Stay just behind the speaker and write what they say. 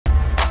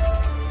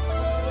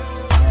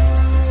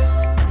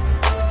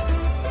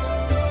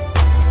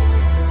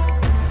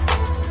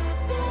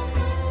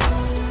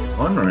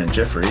I'm Ryan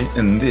Jeffrey,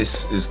 and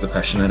this is the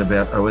Passionate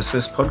About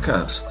OSS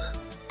podcast.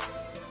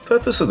 The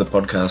purpose of the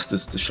podcast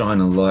is to shine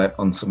a light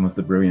on some of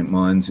the brilliant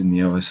minds in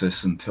the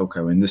OSS and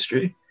telco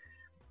industry,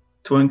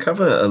 to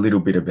uncover a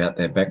little bit about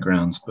their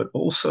backgrounds, but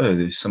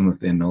also some of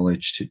their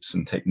knowledge, tips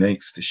and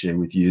techniques to share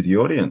with you, the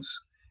audience.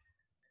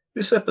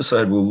 This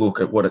episode will look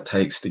at what it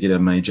takes to get a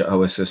major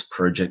OSS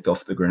project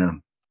off the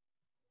ground.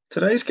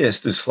 Today's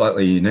guest is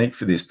slightly unique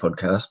for this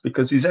podcast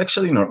because he's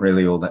actually not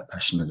really all that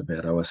passionate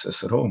about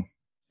OSS at all.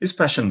 His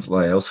passions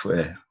lie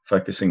elsewhere,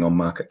 focusing on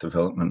market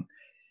development,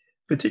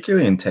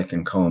 particularly in tech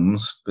and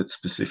comms, but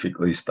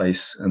specifically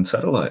space and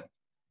satellite.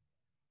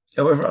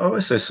 However,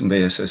 OSS and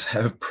BSS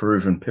have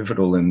proven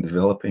pivotal in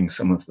developing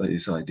some of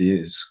these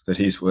ideas that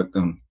he's worked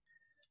on.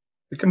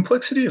 The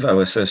complexity of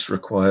OSS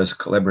requires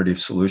collaborative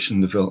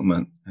solution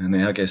development, and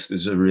our guest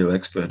is a real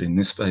expert in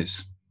this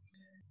space.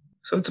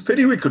 So it's a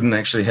pity we couldn't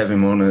actually have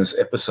him on as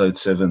episode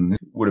 7. It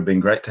would have been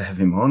great to have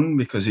him on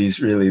because he's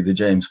really the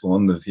James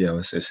Bond of the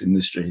OSS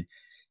industry.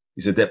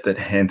 He's adept at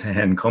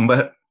hand-to-hand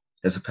combat,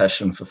 has a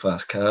passion for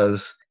fast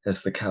cars,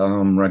 has the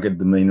calm, rugged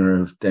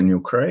demeanour of Daniel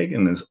Craig,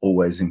 and is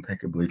always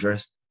impeccably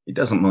dressed. He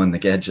doesn't mind the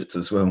gadgets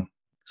as well.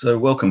 So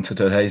welcome to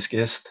today's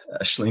guest,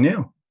 Ashley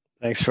Neale.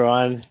 Thanks,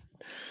 Ryan.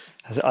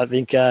 I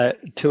think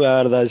 2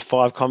 out of those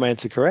 5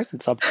 comments are correct.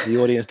 It's up to the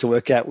audience to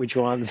work out which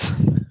ones.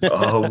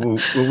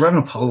 We'll run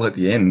a poll at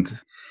the end.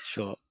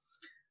 Sure.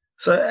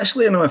 So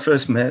Ashley and I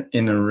first met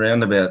in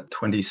around about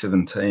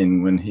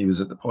 2017 when he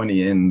was at the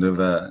pointy end of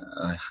a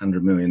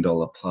 $100 million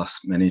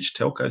plus managed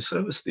telco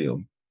service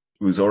deal.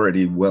 He was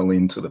already well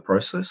into the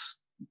process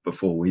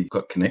before we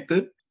got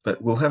connected, but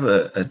we'll have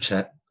a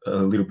chat a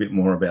little bit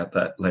more about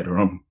that later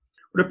on.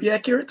 Would it be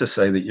accurate to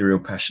say that your real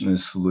passion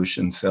is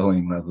solution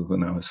selling rather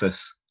than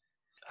OSS?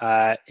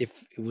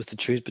 If it was to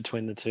choose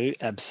between the two,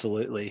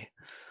 absolutely.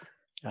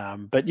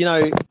 But,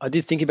 I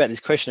did think about this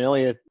question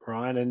earlier,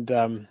 Ryan,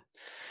 and,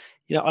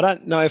 I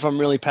don't know if I'm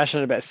really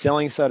passionate about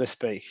selling, so to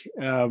speak.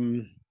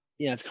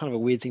 It's kind of a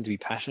weird thing to be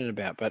passionate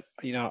about, but,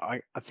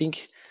 I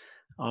think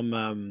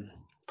I'm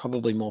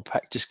probably more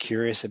just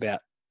curious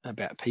about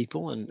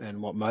people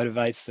and what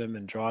motivates them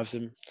and drives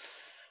them.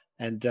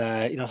 And,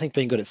 I think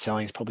being good at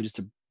selling is probably just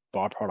a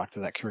byproduct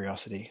of that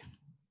curiosity.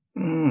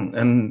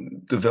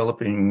 And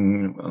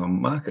developing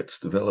markets,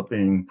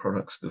 developing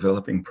products,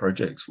 developing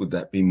projects, would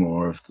that be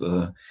more of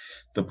the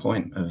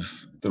point of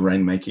the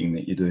rainmaking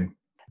that you do?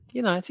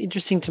 It's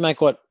interesting to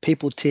make what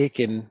people tick,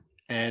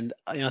 and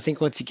I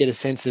think once you get a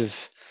sense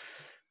of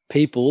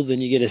people, then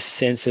you get a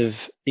sense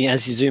of,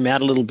 as you zoom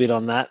out a little bit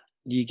on that,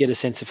 you get a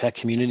sense of how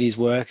communities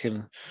work,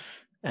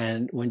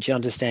 and once you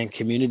understand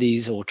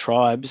communities or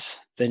tribes,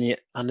 then you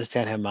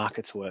understand how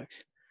markets work.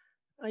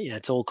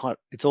 It's all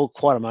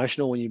quite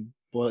emotional when you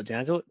boil it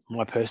down to it,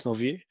 my personal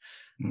view.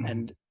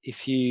 And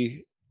if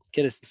you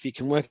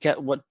can work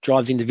out what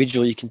drives the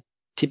individual, you can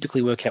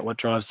typically work out what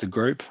drives the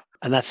group,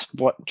 and that's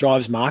what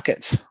drives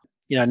markets.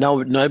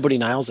 Nobody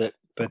nails it,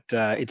 but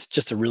it's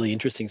just a really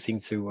interesting thing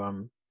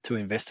to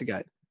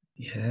investigate.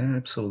 Yeah,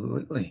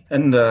 absolutely.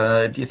 And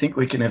do you think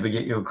we can ever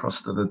get you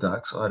across to the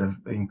dark side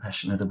of being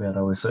passionate about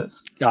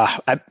OSS?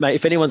 Mate,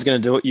 if anyone's going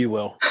to do it, you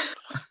will.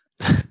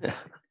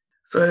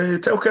 So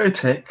telco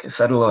tech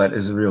satellite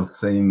is a real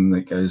theme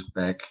that goes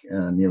back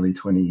nearly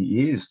 20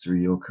 years through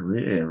your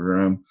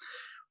career.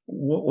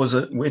 What was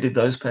it? Where did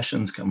those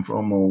passions come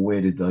from, or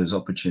where did those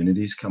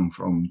opportunities come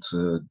from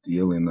to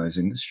deal in those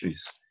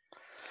industries?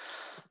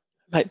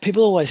 Mate,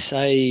 people always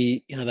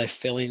say, they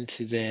fell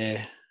into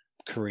their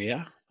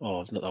career,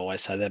 or not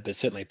always say that, but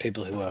certainly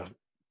people who are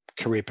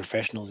career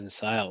professionals in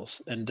sales.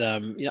 And, I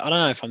don't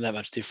know if I'm that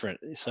much different.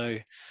 So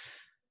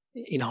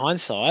in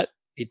hindsight,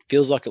 it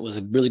feels like it was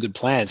a really good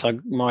plan. So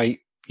my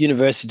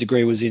university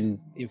degree was in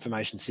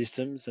information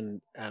systems,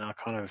 and I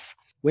kind of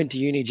went to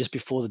uni just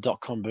before the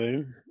dot-com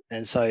boom.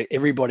 And so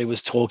everybody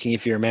was talking,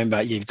 if you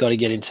remember, you've got to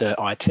get into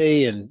IT,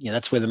 and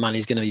that's where the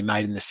money's going to be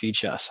made in the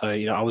future. So,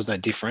 I was no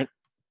different.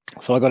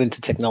 So I got into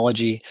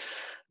technology.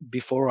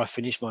 Before I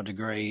finished my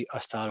degree, I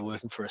started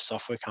working for a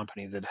software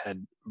company that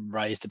had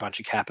raised a bunch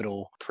of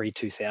capital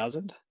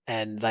pre-2000,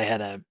 and they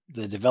had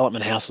the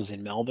development house was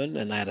in Melbourne,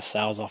 and they had a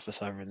sales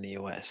office over in the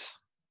US.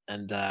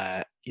 And,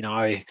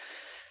 I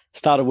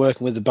started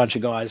working with a bunch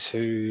of guys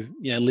who,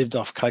 lived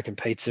off Coke and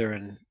pizza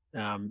and,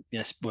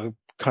 were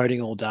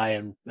coding all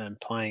day and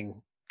playing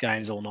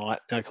games all night.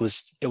 It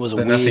was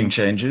weird... Nothing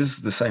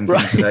changes. The same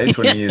thing today,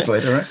 20 years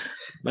later, right?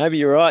 Maybe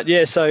you're right.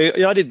 Yeah. So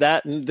I did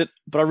that,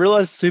 but I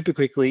realized super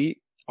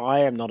quickly I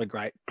am not a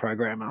great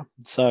programmer.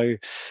 So,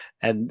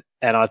 and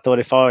I thought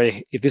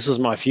if this was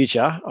my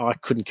future, I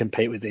couldn't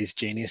compete with these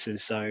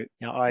geniuses. So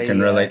I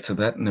can relate to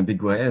that in a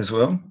big way as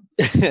well.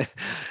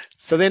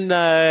 So then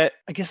I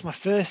guess my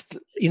first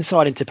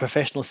insight into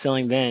professional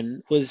selling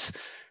then was,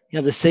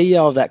 the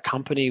CEO of that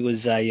company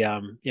was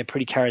a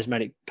pretty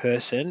charismatic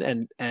person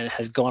and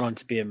has gone on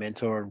to be a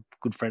mentor and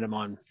good friend of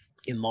mine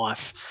in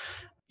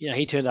life.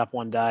 He turned up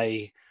one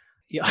day.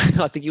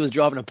 I think he was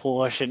driving a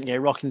Porsche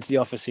and rocked into the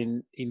office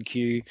in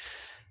Q,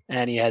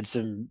 and he had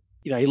some.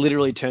 He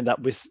literally turned up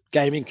with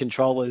gaming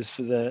controllers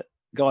for the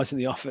guys in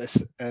the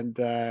office, and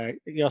I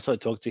sort of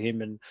talked to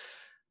him, and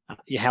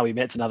how we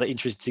met's another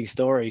interesting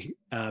story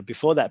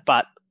before that.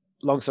 But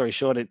long story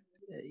short,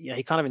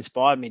 he kind of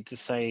inspired me to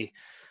say,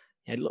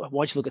 why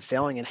don't you look at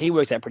selling? And he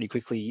worked out pretty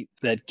quickly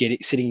that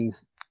sitting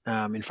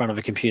in front of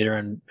a computer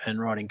and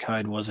writing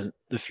code wasn't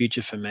the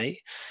future for me.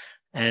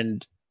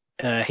 And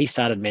he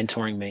started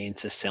mentoring me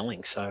into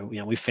selling. So,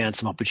 we found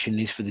some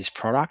opportunities for this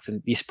product.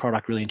 And this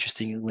product, really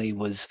interestingly,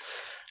 was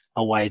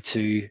a way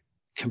to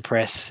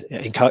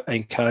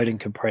encode and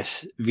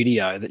compress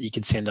video that you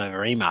could send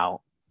over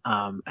email.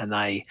 And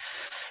they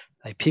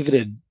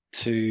pivoted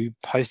to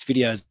post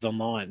videos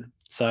online.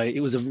 So it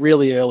was a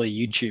really early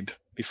YouTube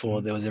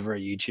before there was ever a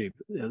YouTube.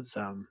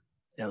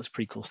 It was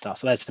pretty cool stuff.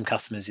 So they had some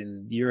customers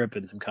in Europe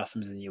and some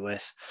customers in the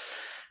US,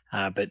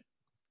 but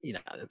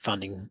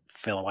funding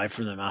fell away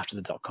from them after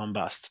the .com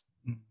bust.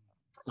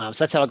 So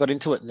that's how I got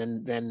into it,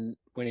 and then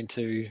went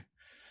into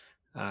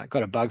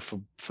got a bug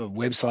for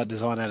website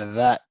design out of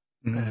that,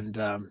 and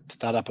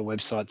started up a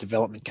website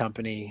development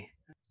company,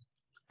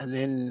 and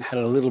then had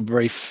a little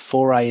brief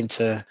foray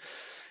into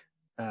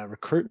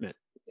recruitment.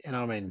 And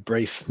I mean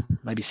brief,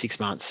 maybe 6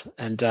 months.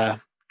 And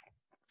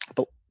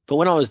but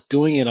when I was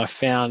doing it, I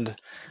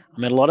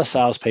met a lot of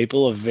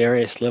salespeople of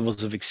various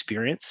levels of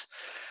experience.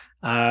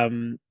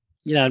 And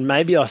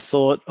maybe I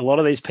thought a lot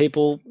of these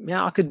people,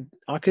 I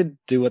could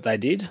do what they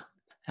did.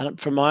 And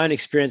from my own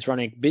experience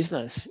running a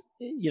business,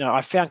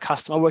 I found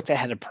I worked out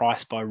how to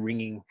price by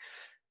ringing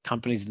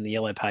companies in the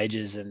yellow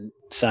pages and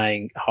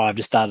saying, "Hi, I've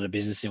just started a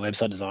business in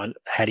website design.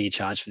 How do you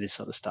charge for this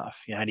sort of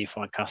stuff? How do you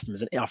find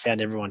customers?" And I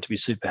found everyone to be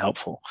super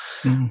helpful.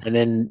 And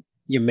then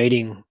you're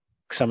meeting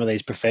some of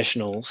these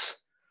professionals.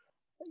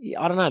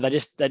 I don't know. They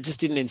just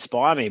didn't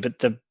inspire me. But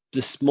the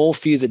small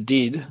few that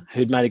did,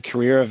 who'd made a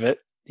career of it,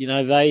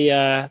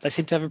 they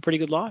seemed to have a pretty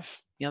good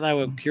life. They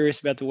were curious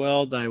about the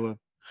world. They were,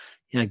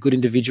 good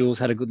individuals,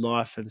 had a good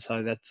life. And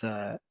so that's,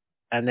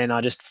 and then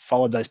I just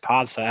followed those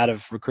paths. So out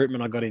of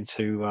recruitment, I got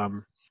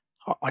into,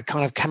 I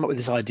kind of came up with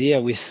this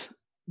idea with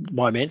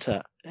my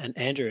mentor and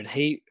Andrew, and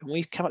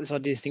we came up with this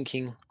idea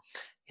thinking,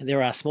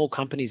 there are small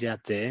companies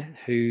out there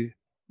who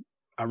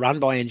are run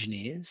by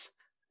engineers.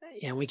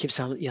 And we keep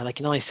saying, they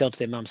can only sell to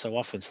their mum so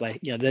often. So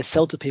they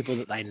sell to people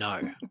that they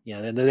know,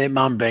 their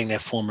mum being their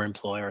former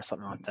employer or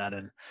something like that.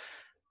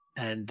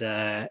 And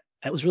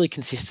it was really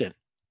consistent.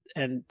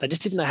 And they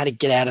just didn't know how to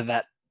get out of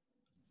that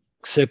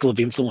circle of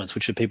influence,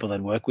 which are people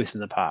they'd worked with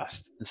in the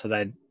past. And so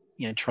they'd,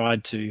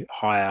 tried to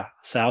hire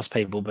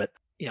salespeople, but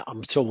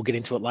I'm sure we'll get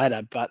into it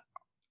later, but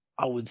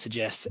I would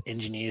suggest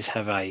engineers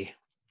have a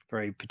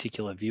very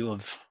particular view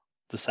of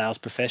the sales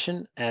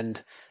profession.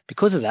 And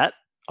because of that,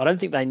 I don't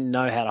think they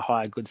know how to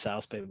hire good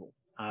salespeople.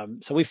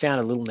 So we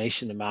found a little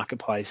niche in the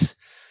marketplace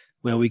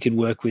where we could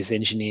work with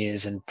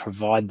engineers and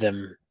provide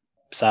them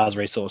sales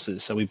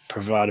resources. So we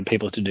provided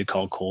people to do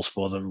cold calls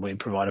for them. We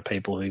provided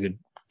people who could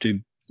do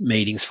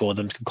meetings for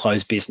them to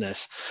close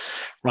business,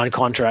 run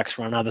contracts,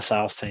 run other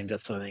sales teams, that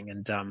sort of thing.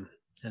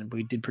 And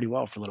we did pretty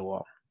well for a little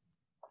while.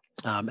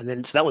 And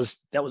then so that was,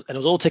 and it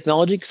was all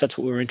technology because that's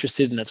what we were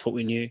interested in. That's what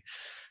we knew.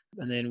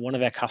 And then one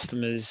of our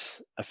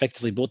customers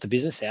effectively bought the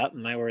business out,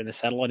 and they were in the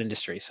satellite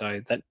industry. So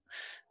that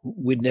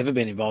we'd never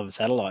been involved in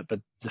satellite,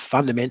 but the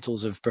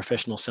fundamentals of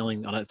professional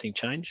selling, I don't think,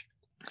 change.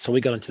 So we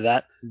got into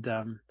that, and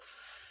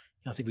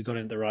I think we got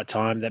in at the right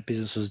time. That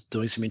business was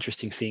doing some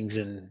interesting things,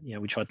 and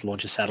we tried to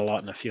launch a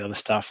satellite and a few other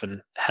stuff,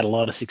 and had a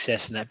lot of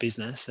success in that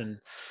business. And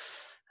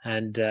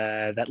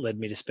that led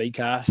me to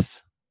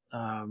Speedcast,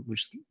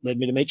 which led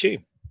me to meet you.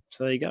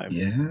 So there you go.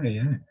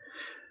 Yeah.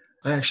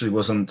 I actually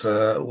wasn't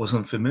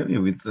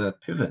familiar with that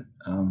pivot,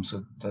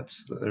 so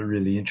that's a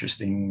really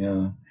interesting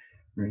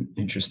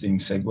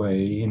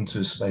segue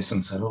into space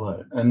and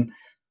satellite. And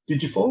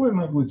did you fall in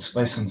love with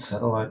space and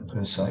satellite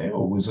per se,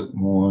 or was it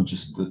more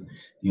just that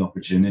the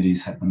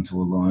opportunities happened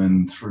to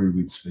align through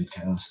with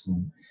Speedcast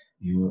and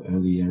your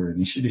earlier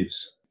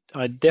initiatives?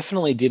 I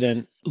definitely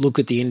didn't look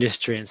at the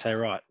industry and say,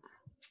 right,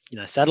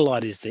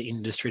 satellite is the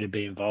industry to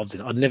be involved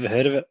in. I'd never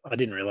heard of it. I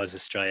didn't realize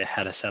Australia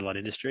had a satellite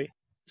industry.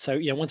 So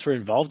once we're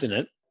involved in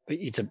it,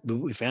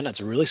 we found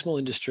it's a really small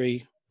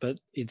industry, but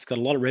it's got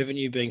a lot of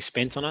revenue being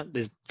spent on it.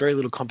 There's very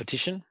little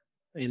competition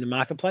in the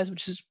marketplace,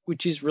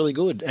 which is really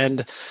good.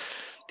 And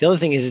the other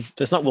thing is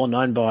it's not well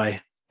known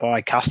by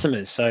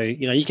customers. So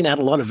you can add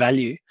a lot of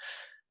value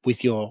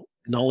with your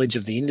knowledge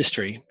of the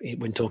industry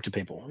when talk to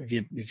people. If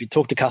you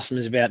talk to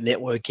customers about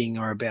networking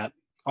or about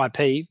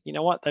IP,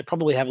 they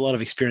probably have a lot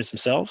of experience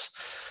themselves,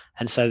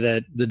 and so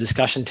the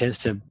discussion tends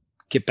to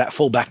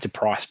fall back to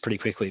price pretty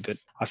quickly. But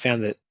I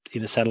found that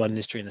in the satellite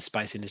industry and the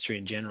space industry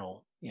in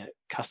general,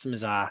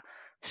 customers are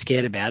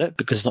scared about it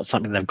because it's not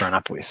something they've grown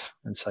up with.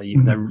 And so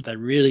they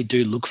really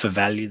do look for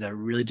value. They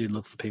really do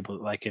look for people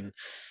that they can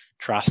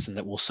trust and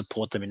that will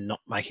support them in not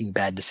making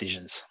bad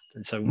decisions.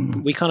 And so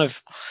we kind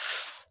of,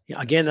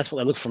 again, that's what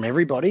they look from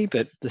everybody,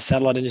 but the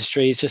satellite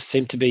industry just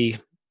seemed to be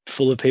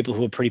full of people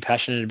who are pretty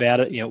passionate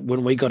about it.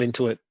 When we got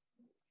into it,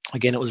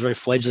 again, it was very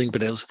fledgling,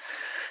 but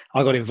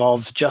I got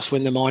involved just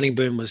when the mining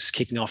boom was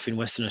kicking off in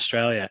Western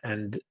Australia,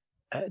 and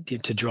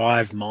to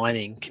drive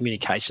mining,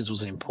 communications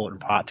was an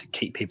important part to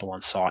keep people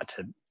on site,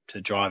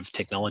 to drive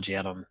technology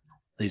out on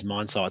these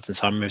mine sites. And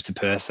so I moved to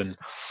Perth, and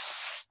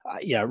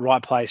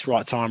right place,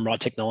 right time, right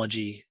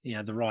technology,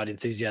 the right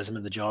enthusiasm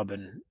of the job,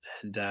 and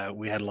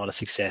we had a lot of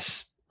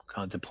success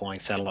kind of deploying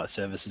satellite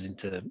services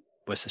into the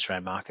West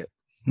Australian market.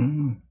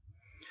 Mm.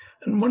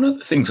 And one of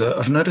the things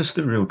I've noticed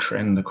a real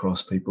trend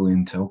across people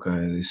in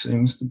telco, there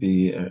seems to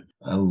be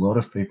a lot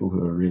of people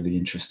who are really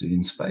interested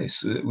in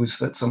space. Was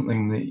that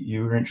something that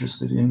you were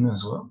interested in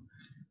as well?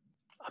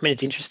 I mean,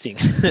 it's interesting.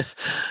 I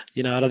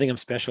don't think I'm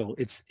special.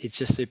 It's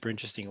just super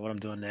interesting what I'm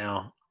doing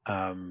now.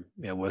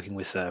 Working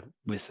with a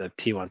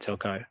tier one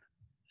telco.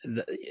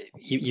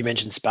 You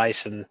mentioned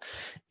space, and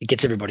it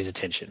gets everybody's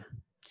attention.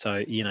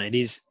 So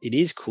it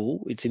is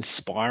cool. It's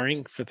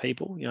inspiring for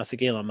people. I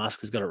think Elon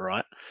Musk has got it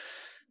right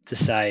to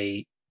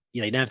say,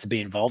 you don't have to be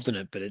involved in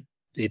it, but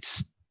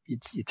it's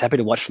happy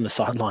to watch from the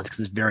sidelines because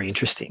it's very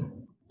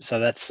interesting. So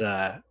that's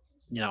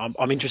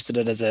I'm interested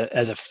in it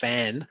as a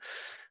fan,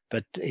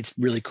 but it's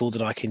really cool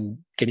that I can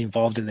get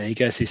involved in the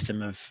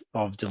ecosystem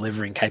of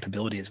delivering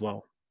capability as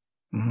well.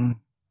 Mm-hmm.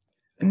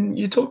 And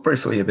you talked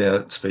briefly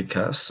about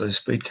Speedcast. So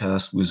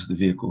Speedcast was the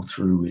vehicle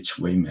through which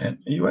we met.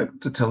 Are you able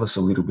to tell us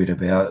a little bit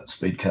about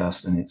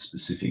Speedcast and its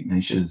specific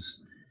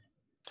niches?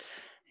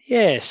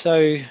 Yeah,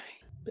 so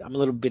I'm a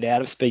little bit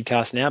out of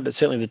Speedcast now, but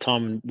certainly the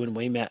time when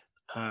we met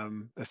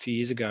a few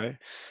years ago,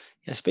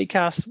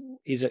 Speedcast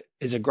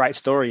is a great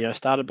story.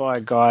 Started by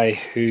a guy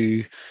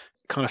who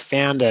kind of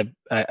found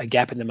a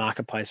gap in the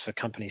marketplace for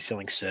companies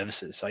selling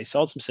services. So he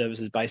sold some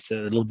services based at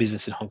a little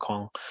business in Hong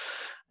Kong,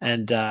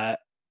 and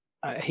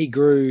he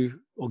grew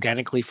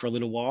organically for a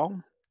little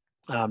while,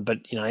 but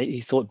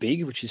he thought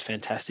big, which is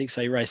fantastic.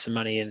 So he raised some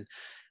money and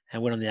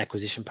went on the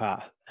acquisition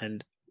path.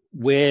 And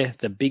where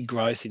the big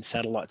growth in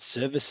satellite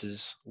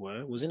services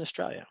was in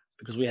Australia,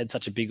 because we had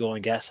such a big oil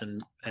and gas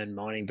and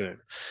mining boom.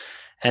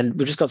 And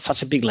we've just got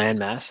such a big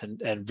landmass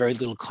and very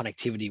little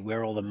connectivity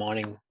where all the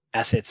mining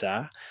assets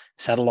are.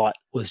 Satellite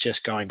was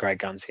just going great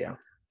guns here.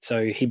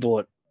 So he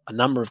bought a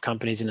number of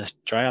companies in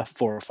Australia,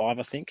 4 or 5,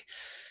 I think,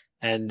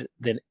 and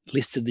then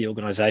listed the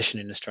organisation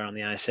in Australia on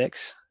the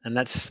ASX. And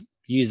that's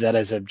used that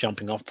as a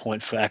jumping off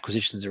point for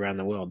acquisitions around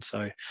the world.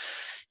 So,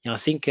 I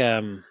think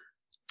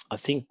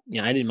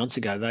 18 months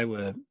ago, they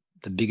were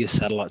the biggest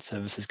satellite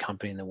services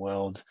company in the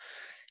world.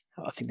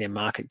 I think their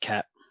market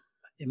cap,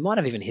 it might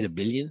have even hit $1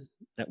 billion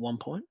at one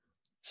point.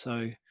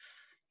 So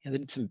they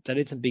did some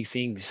big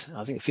things.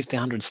 I think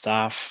 1,500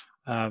 staff.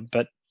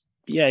 But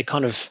it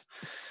kind of,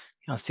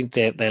 I think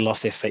they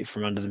lost their feet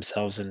from under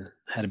themselves and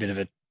had a bit of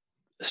a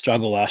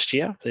struggle last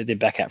year. They're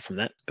back out from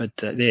that. But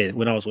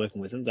when I was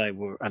working with them, they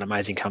were an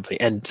amazing company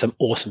and some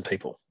awesome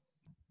people.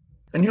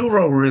 And your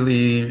role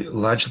really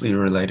largely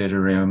related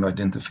around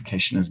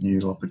identification of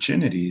new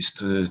opportunities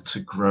to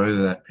grow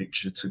that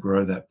picture, to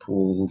grow that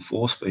pool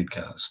for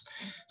Speedcast.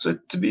 So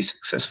to be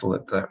successful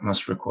at that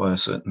must require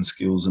certain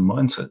skills and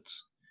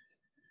mindsets.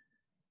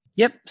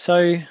 Yep.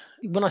 So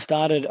when I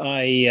started,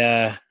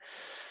 my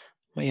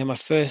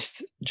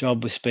first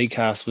job with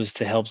Speedcast was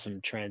to help them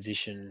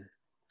transition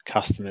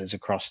customers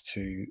across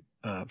to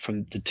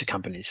from the two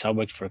companies. So I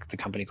worked for the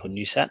company called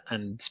Newsat,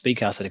 and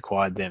Speedcast had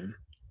acquired them,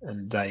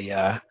 and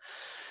they.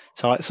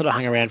 So I sort of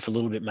hung around for a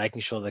little bit,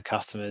 making sure the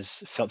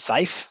customers felt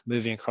safe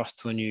moving across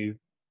to a new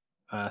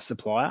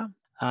supplier.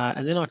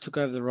 And then I took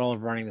over the role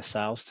of running the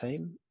sales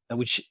team,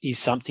 which is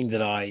something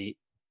that I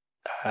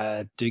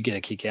do get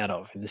a kick out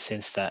of, in the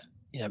sense that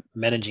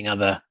managing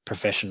other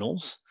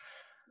professionals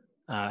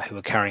who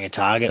are carrying a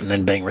target and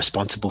then being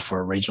responsible for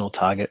a regional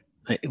target.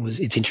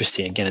 It's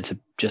interesting. Again,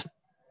 just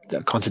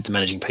the concept of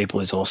managing people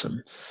is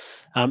awesome.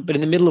 But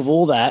in the middle of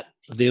all that,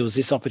 there was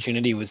this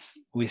opportunity with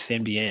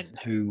NBN,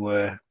 who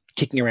were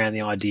kicking around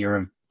the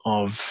idea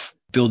of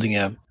building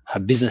a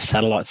business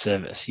satellite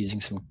service using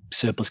some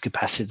surplus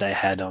capacity they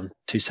had on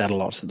 2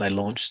 satellites that they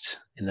launched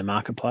in the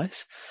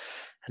marketplace.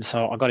 And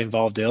so I got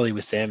involved early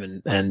with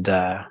them, and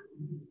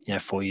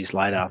 4 years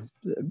later,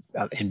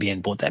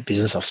 NBN bought that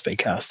business off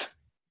Speedcast.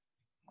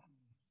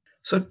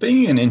 So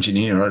being an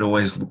engineer, I'd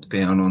always look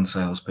down on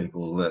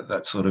salespeople,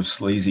 that sort of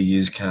sleazy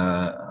used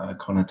car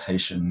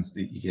connotations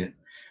that you get.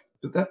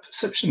 But that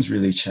perception's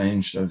really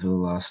changed over the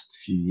last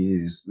few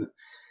years.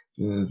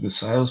 The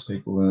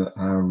salespeople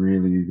are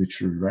really the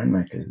true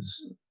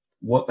rainmakers.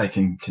 What they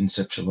can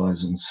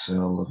conceptualize and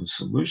sell of a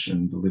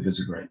solution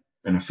delivers a great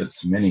benefit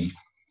to many.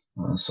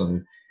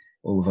 So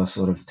all of us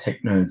sort of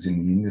tech nerds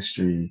in the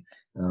industry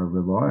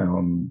rely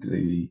on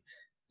the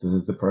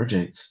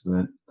projects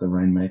that the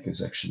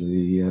rainmakers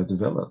actually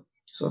develop.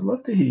 So I'd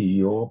love to hear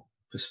your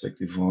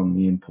perspective on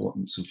the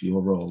importance of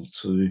your role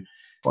to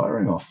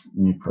firing off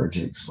new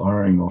projects,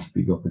 firing off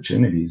big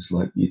opportunities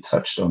like you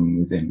touched on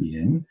with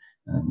NBN.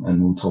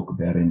 And we'll talk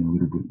about it in a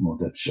little bit more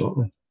depth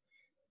shortly.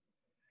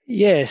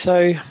 Yeah,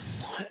 so,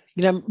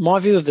 my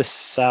view of the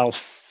sales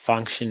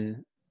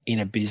function in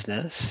a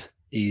business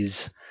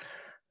is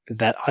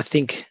that I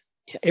think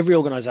every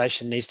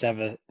organisation needs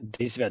to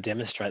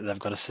demonstrate that they've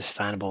got a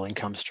sustainable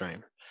income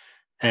stream.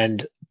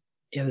 And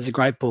there's a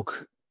great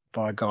book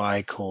by a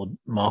guy called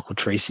Michael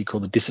Treacy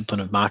called The Discipline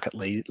of Market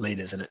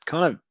Leaders. And it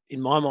kind of,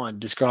 in my mind,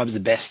 describes the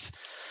best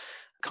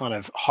kind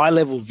of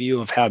high-level view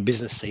of how a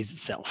business sees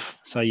itself.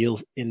 So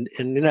in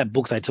that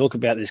book, they talk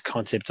about this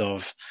concept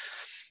of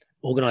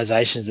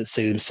organizations that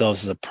see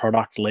themselves as a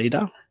product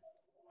leader,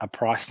 a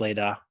price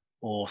leader,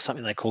 or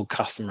something they call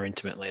customer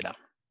intimate leader.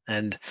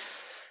 And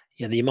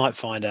you might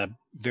find a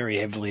very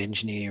heavily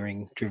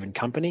engineering-driven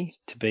company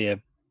to be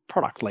a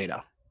product leader.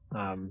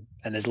 And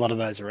there's a lot of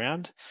those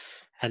around.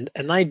 And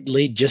they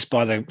lead just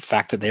by the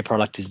fact that their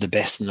product is the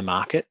best in the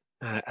market,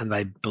 and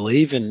they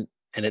believe in,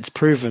 and it's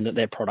proven that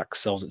their product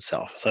sells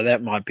itself. So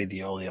that might be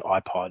the earlier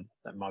iPod,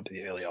 that might be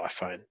the earlier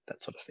iPhone,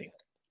 that sort of thing.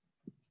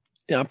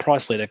 A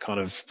price leader kind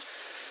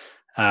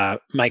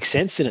of makes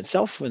sense in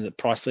itself. When the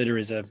price leader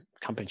is a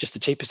company just the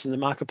cheapest in the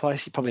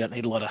marketplace, you probably don't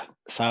need a lot of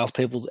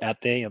salespeople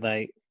out there.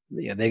 They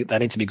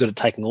need to be good at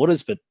taking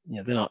orders, but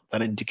they don't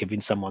need to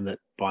convince someone that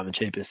buying the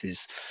cheapest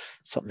is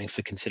something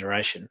for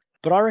consideration.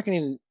 But I reckon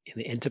in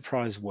the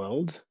enterprise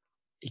world,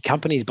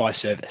 companies buy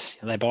service.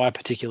 They buy a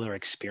particular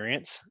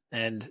experience.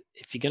 And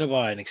if you're going to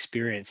buy an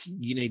experience,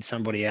 you need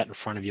somebody out in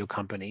front of your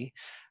company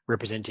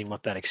representing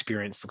what that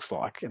experience looks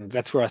like. And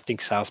that's where I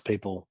think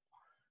salespeople,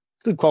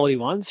 good quality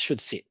ones,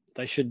 should sit.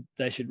 They should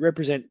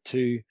represent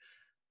to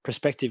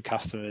prospective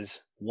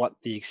customers what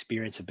the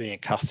experience of being a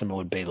customer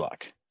would be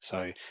like.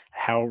 So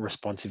how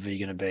responsive are you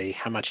going to be?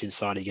 How much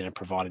insight are you going to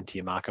provide into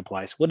your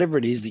marketplace? Whatever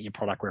it is that your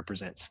product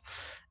represents.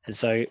 And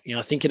so,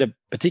 I think at a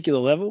particular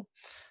level,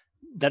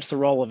 that's the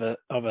role of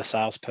a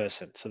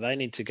salesperson. So they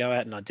need to go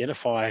out and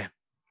identify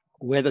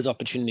where those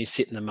opportunities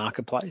sit in the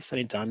marketplace. They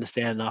need to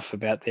understand enough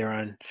about their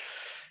own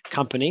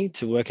company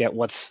to work out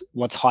what's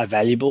high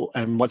valuable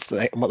and what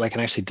they can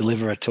actually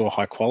deliver to a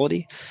high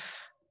quality.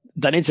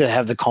 They need to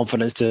have the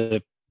confidence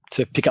to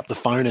pick up the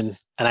phone and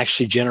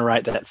actually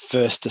generate that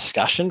first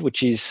discussion,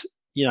 which is,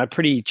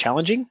 pretty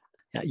challenging.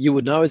 You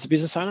would know as a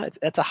business owner,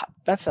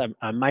 that's an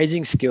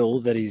amazing skill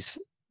that is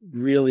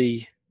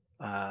really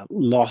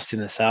lost in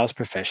the sales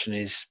profession,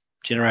 is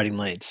generating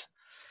leads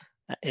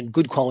and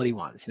good quality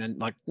ones,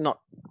 like not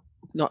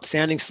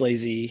sounding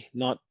sleazy,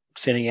 not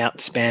sending out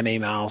spam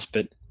emails,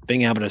 but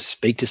being able to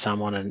speak to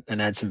someone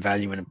and add some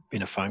value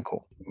in a phone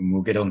call. And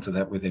we'll get onto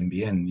that with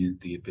NBN,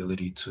 the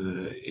ability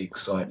to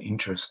excite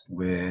interest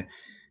where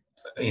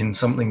in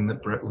something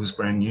that was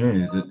brand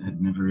new that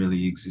had never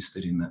really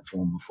existed in that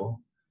form before.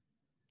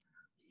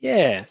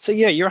 Yeah. So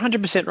you're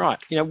 100% right.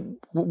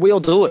 We all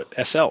do it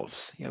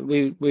ourselves.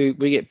 We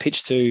get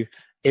pitched to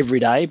every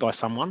day by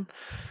someone,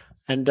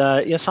 and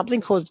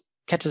something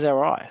catches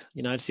our eye.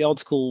 It's the old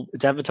school.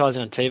 It's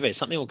advertising on TV.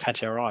 Something will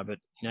catch our eye, but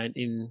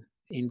in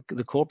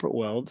the corporate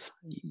world,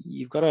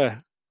 you've got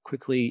to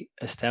quickly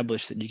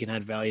establish that you can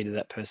add value to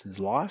that person's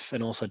life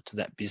and also to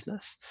that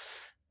business.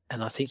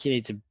 And I think you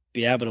need to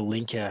be able to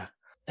link an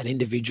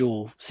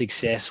individual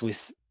success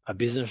with a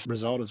business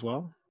result as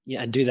well.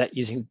 Yeah, and do that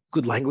using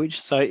good language.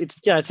 So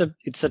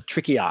it's a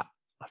tricky art,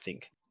 I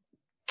think.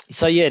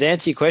 So to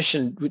answer your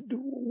question,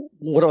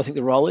 what do I think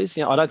the role is?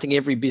 I don't think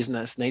every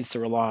business needs to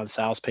rely on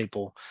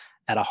salespeople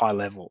at a high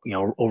level,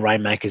 or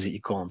rainmakers that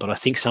you call them. But I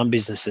think some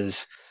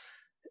businesses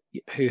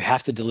who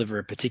have to deliver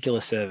a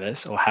particular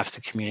service or have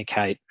to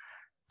communicate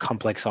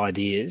complex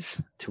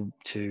ideas to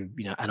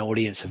an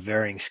audience of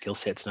varying skill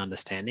sets and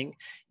understanding,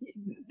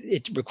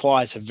 it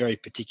requires a very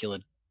particular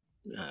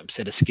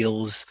set of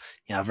skills,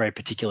 a very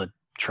particular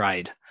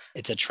trade.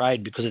 It's a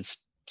trade because it's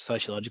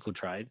sociological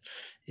trade.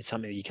 It's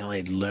something that you can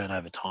only learn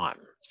over time.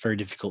 It's very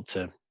difficult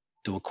to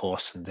do a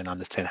course and then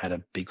understand how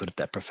to be good at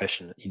that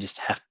profession. You just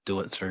have to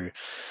do it through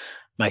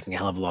making a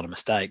hell of a lot of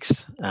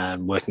mistakes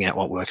and working out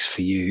what works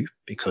for you,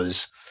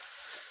 because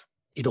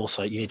you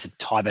need to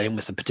tie that in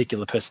with the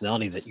particular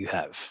personality that you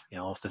have,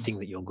 the thing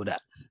that you're good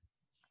at.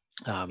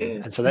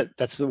 And so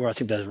that's where I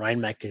think those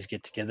rainmakers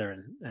get together.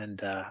 And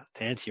to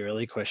answer your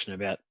earlier question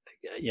about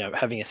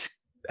having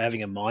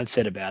a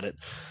mindset about it,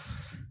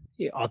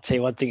 I'll tell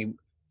you one thing: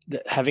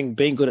 that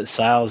being good at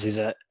sales is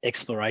an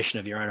exploration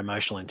of your own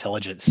emotional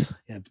intelligence.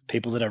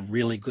 People that are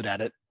really good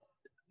at it,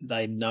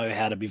 they know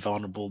how to be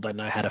vulnerable, they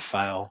know how to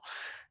fail.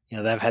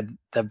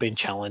 They've been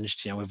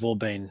challenged. We've all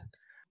been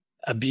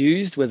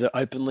abused, whether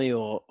openly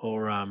or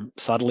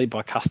subtly,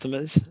 by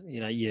customers.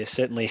 You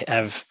certainly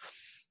have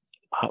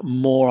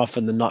more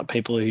often than not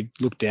people who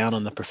look down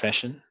on the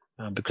profession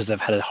because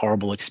they've had a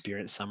horrible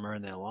experience somewhere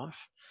in their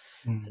life.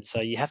 And so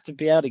you have to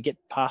be able to get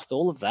past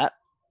all of that.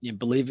 You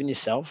believe in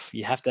yourself.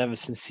 You have to have a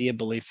sincere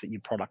belief that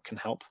your product can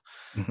help,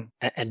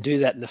 and do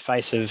that in the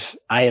face of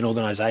an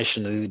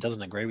organization that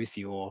doesn't agree with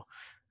you or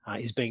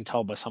is being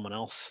told by someone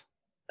else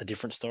a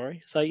different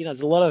story. So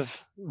there's a lot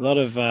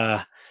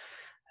of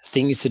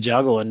things to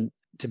juggle, and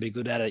to be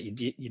good at it,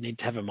 you need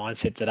to have a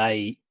mindset that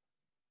A,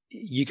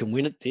 you can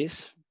win at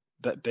this,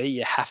 but B,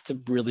 you have to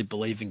really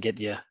believe and get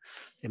your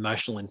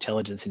emotional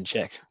intelligence in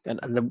check.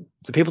 And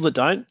the people that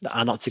don't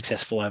are not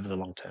successful over the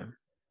long term.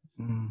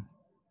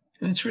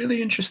 And it's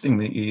really interesting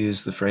that you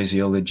use the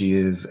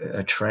phraseology of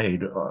a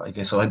trade. I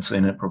guess I'd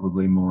seen it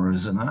probably more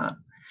as an art.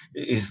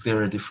 Is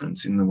there a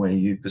difference in the way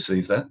you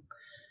perceive that?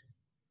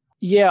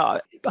 Yeah,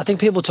 I think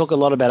people talk a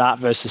lot about art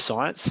versus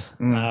science,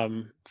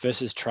 Mm.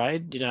 versus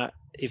trade.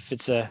 If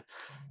it's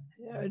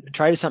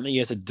trade is something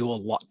you have to do a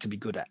lot to be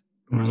good at.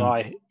 Whereas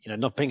Mm.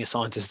 not being a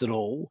scientist at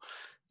all,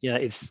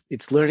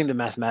 it's learning the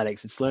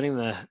mathematics, it's learning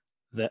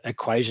the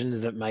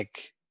equations that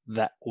make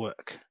that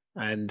work.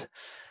 And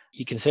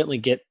you can certainly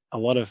get a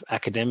lot of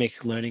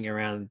academic learning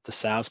around the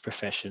sales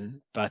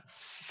profession, but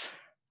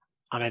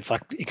I mean, it's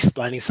like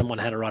explaining someone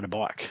how to ride a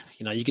bike.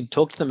 You can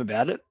talk to them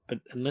about it, but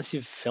unless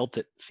you've felt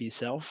it for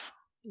yourself,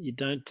 you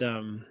don't.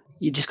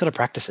 You just got to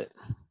practice it,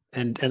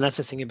 and that's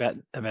the thing about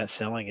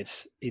selling.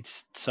 It's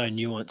so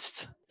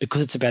nuanced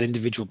because it's about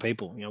individual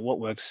people. What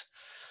works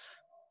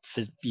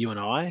for you and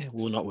I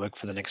will not work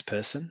for the next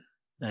person,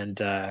 and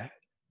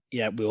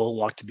we all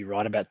like to be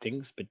right about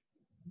things, but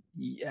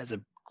as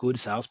a good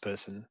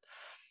salesperson,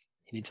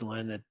 you need to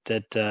learn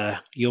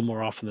that you're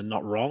more often than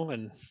not wrong,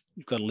 and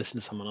you've got to listen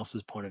to someone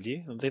else's point of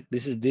view.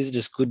 These are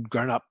just good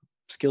grown-up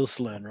skills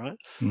to learn, right?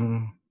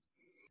 Mm.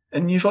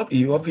 And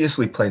you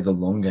obviously play the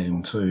long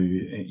game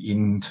too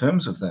in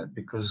terms of that,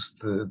 because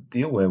the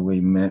deal where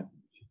we met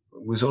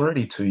was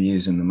already 2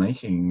 years in the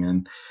making,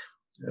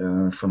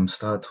 and from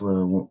start to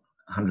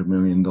a $100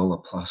 million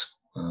plus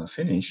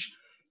finish,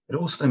 it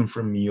all stemmed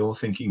from your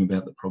thinking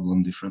about the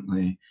problem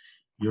differently,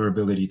 your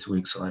ability to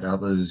excite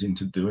others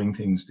into doing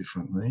things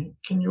differently.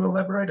 Can you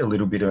elaborate a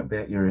little bit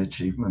about your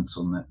achievements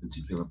on that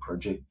particular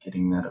project,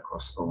 getting that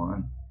across the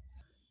line?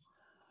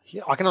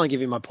 Yeah, I can only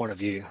give you my point of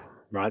view,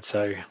 right?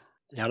 So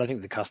I don't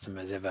think the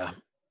customer's ever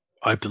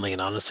openly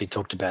and honestly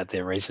talked about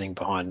their reasoning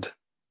behind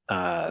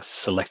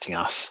selecting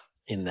us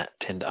in that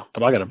tender.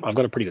 But I've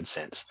got a pretty good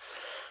sense.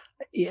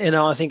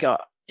 I think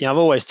I've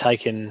always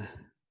taken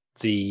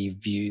the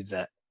view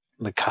that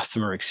the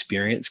customer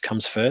experience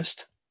comes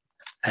first,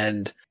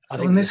 and I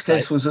think in this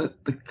case, was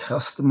it the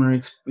customer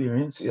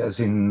experience,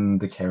 as in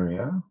the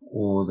carrier,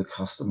 or the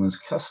customer's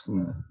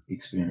customer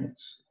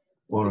experience,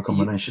 or a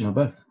combination of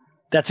both?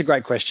 That's a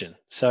great question.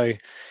 So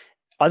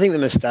I think the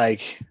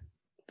mistake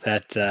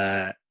that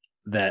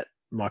that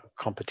my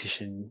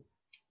competition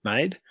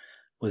made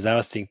was they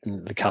were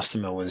thinking the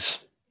customer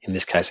was, in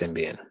this case,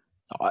 NBN.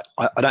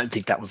 I don't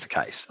think that was the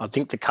case. I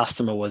think the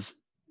customer was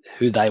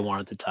who they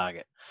wanted to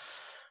target.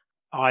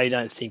 I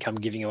don't think I'm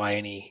giving away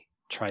any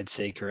trade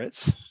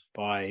secrets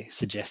by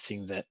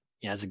suggesting that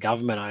as a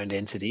government-owned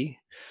entity,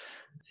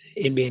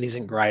 NBN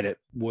isn't great at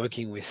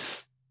working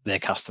with their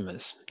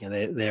customers.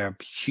 They're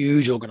a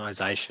huge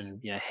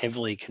organisation,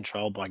 heavily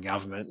controlled by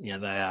government.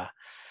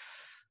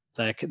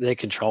 They're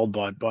controlled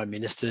by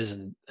ministers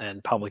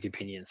and public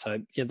opinion. So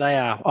they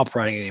are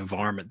operating in an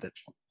environment that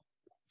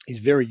is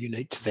very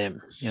unique to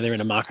them. They're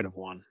in a market of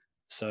one.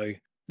 So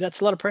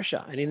that's a lot of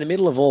pressure. And in the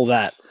middle of all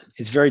that,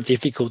 it's very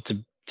difficult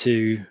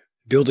to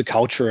build a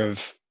culture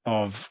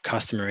of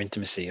customer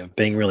intimacy, of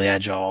being really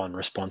agile and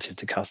responsive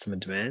to customer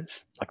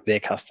demands, like their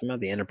customer,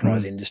 the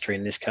enterprise industry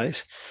in this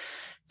case.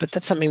 But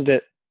that's something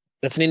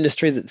that's an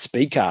industry that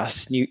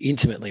Speedcast knew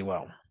intimately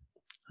well.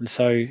 And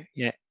so,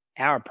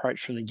 our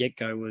approach from the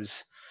get-go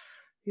was,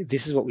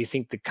 this is what we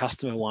think the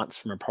customer wants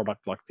from a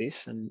product like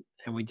this. And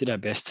we did our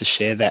best to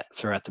share that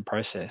throughout the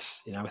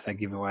process, without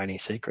giving away any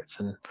secrets.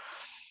 And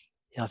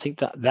I think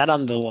that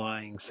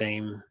underlying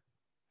theme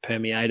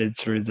permeated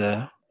through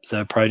the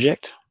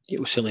project. It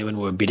was certainly when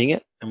we were bidding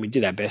it, and we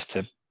did our best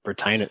to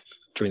retain it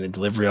during the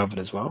delivery of it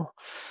as well.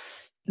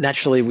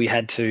 Naturally, we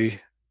had to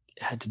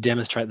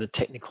demonstrate that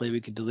technically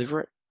we could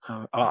deliver it.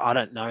 I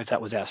don't know if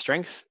that was our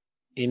strength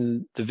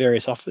in the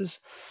various offers,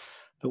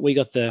 but we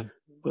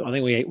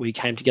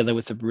came together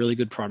with a really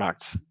good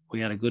product.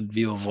 We had a good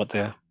view of what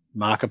the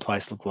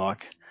marketplace looked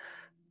like,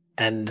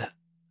 and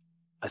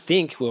I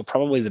think we were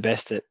probably the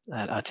best at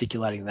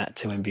articulating that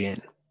to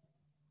NBN.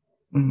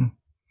 Mm.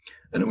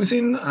 And it was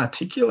in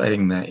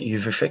articulating that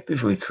you've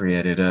effectively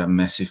created a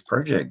massive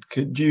project.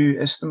 Could you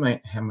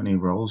estimate how many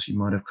roles you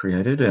might have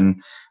created? And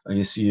I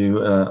guess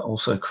you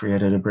also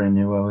created a brand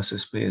new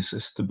OSS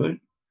BSS to boot.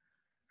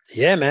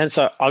 Yeah, man.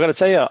 So I got to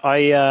tell you,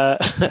 I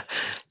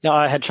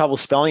I had trouble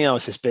spelling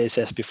OSS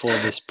BSS before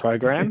this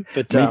program,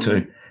 but me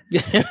too.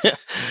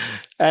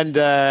 And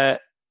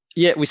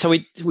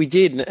we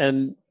did,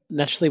 and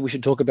naturally we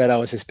should talk about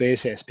OSS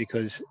BSS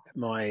because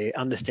my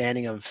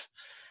understanding of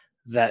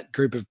that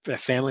group of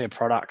family of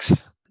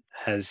products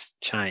has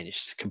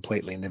changed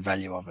completely in the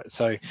value of it.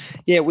 So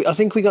I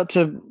think we got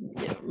to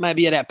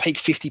maybe at our peak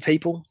 50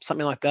 people,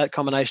 something like that,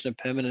 combination of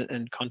permanent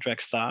and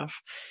contract staff,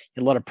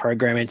 a lot of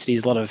program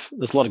entities,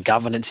 there's a lot of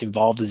governance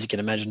involved, as you can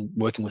imagine,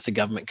 working with a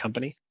government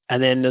company.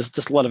 And then there's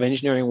just a lot of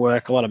engineering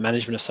work, a lot of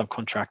management of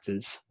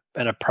subcontractors,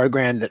 and a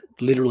program that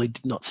literally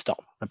did not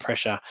stop. The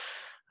pressure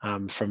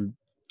from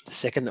the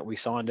second that we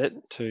signed it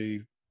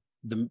to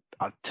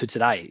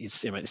today,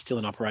 it's still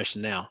in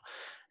operation now.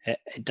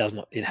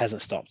 It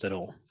hasn't stopped at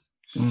all.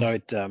 So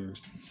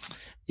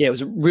it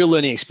was a real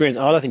learning experience.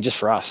 I don't think just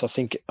for us. I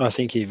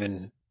think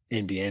even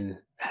NBN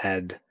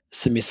had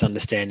some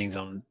misunderstandings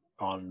on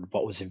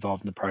what was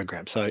involved in the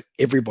program. So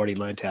everybody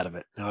learnt out of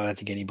it. And I don't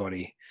think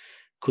anybody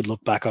could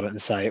look back on it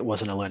and say it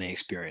wasn't a learning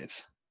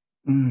experience.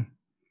 And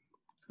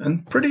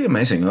And pretty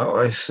amazing.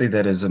 I see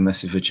that as a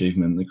massive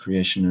achievement, the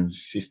creation of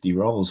 50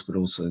 roles, but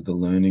also the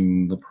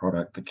learning, the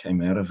product that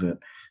came out of it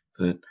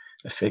that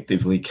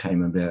effectively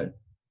came about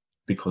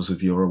because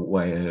of your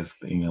way of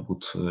being able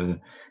to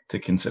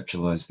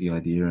conceptualize the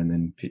idea and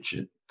then pitch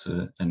it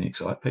to and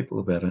excite people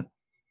about it.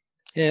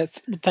 Yeah,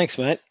 thanks,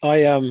 mate.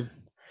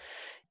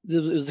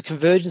 There was a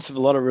convergence of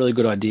a lot of really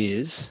good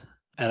ideas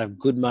at a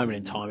good moment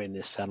in time in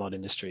this satellite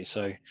industry.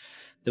 So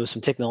there were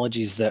some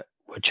technologies that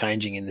were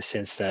changing in the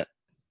sense that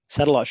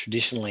satellites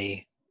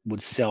traditionally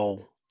would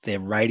sell their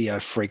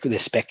their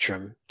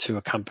spectrum to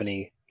a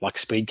company like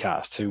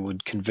Speedcast, who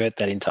would convert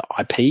that into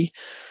IP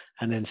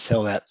and then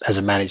sell that as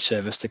a managed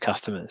service to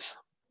customers.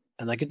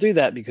 And they could do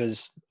that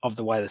because of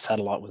the way the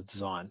satellite was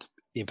designed,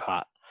 in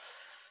part.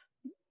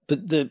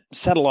 But the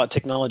satellite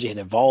technology had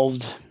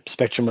evolved.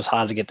 Spectrum was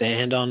harder to get their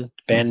hand on.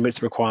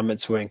 Bandwidth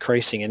requirements were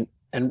increasing,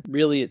 and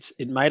really,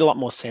 it made a lot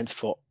more sense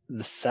for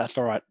the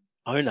satellite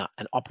owner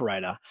and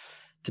operator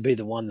to be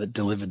the one that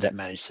delivered that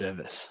managed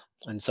service.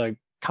 And so,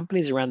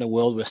 companies around the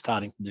world were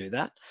starting to do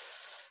that.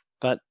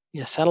 But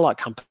satellite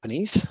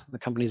companies, the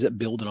companies that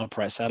build and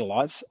operate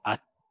satellites, are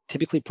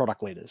typically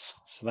product leaders.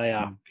 So they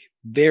are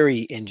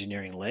very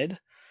engineering led.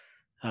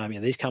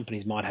 These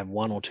companies might have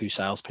one or two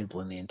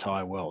salespeople in the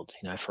entire world,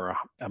 for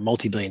a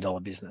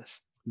multi-billion-dollar business,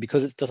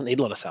 because it doesn't need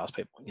a lot of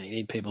salespeople. You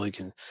need people who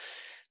can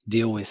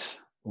deal with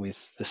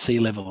the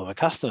C-level of a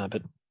customer.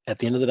 But at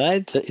the end of the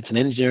day, it's an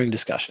engineering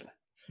discussion.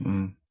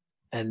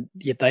 And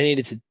yet they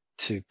needed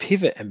to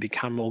pivot and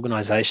become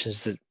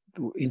organizations that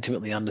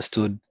intimately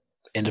understood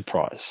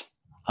enterprise,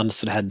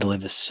 understood how to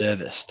deliver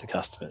service to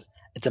customers.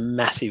 It's a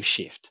massive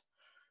shift.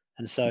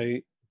 And so,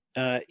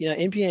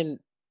 NBN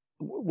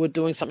were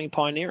doing something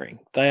pioneering.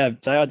 They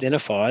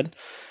identified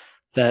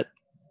that,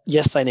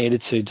 yes, they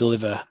needed to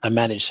deliver a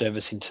managed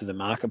service into the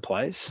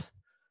marketplace,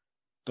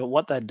 but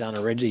what they'd done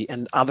already,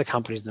 and other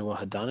companies in the world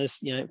had done,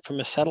 is, from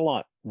a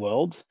satellite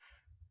world,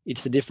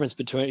 it's the difference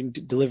between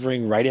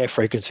delivering radio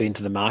frequency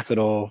into the market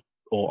or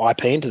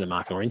IP into the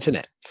market or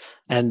internet.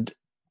 And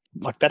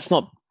that's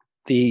not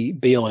the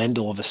be all and end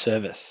all of a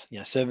service.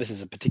 Service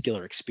is a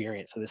particular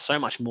experience. So there's so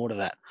much more to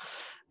that.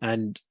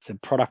 And the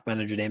product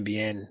manager at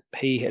NBN,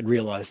 he had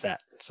realized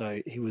that. So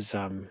he was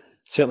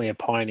certainly a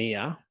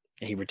pioneer.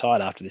 He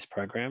retired after this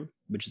program,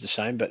 which is a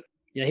shame. But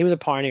he was a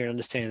pioneer in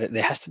understanding that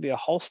there has to be a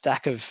whole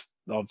stack of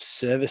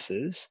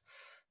services.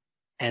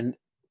 And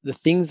the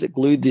things that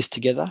glued this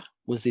together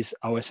was this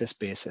OSS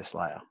BSS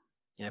layer.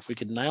 If we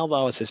could nail the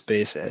OSS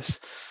BSS,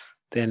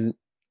 then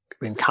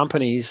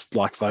companies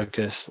like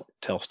Vocus,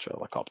 Telstra,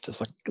 like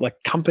Optus, like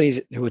companies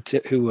who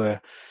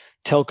were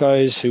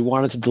telcos who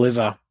wanted to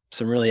deliver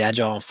some really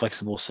agile and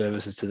flexible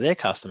services to their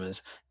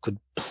customers could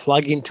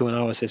plug into an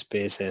OSS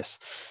BSS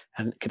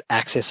and could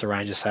access a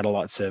range of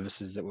satellite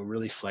services that were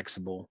really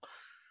flexible,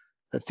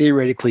 that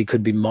theoretically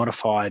could be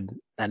modified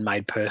and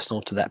made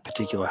personal to that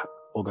particular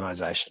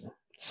organization.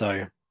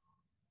 So,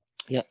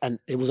 and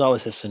it was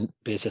OSS and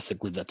BSS that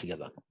glued that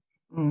together.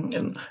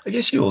 And I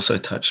guess you also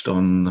touched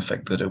on the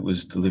fact that it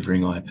was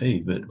delivering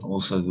IP, but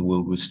also the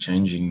world was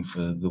changing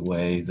for the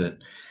way that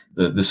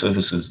the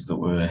services that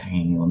were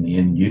hanging on the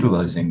end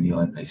utilizing the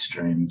IP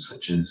stream,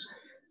 such as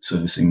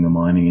servicing the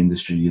mining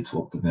industry you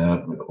talked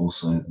about, but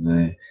also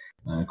the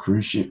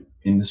cruise ship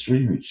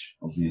industry, which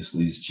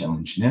obviously is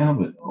challenged now,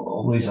 but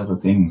all these other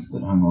things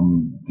that hung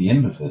on the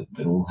end of it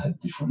that all had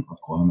different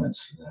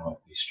requirements for that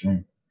IP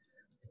stream.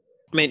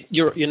 I mean,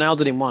 you nailed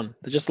it in one.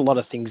 There's just a lot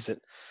of things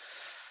that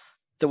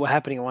were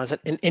happening at once.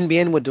 And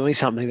NBN were doing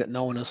something that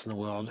no one else in the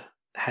world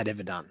had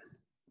ever done.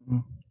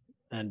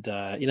 And,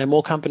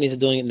 more companies are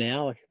doing it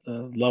now, like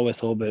the low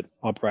Earth orbit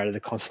operator, the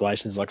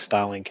constellations like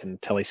Starlink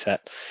and Telesat.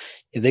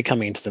 They're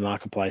coming into the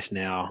marketplace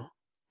now,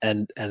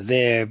 and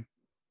they're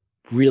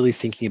really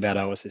thinking about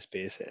OSS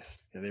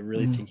BSS. They're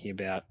really thinking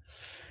about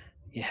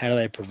how do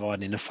they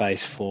provide an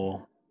interface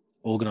for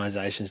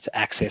organizations to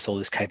access all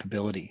this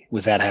capability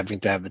without having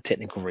to have the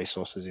technical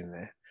resources in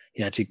there,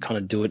 to kind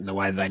of do it in the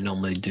way they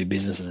normally do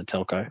business as a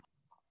telco.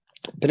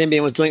 But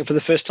NBN was doing it for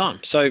the first time.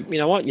 So, you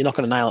know what? You're not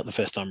going to nail it the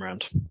first time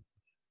around.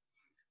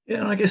 Yeah,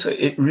 and I guess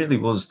it really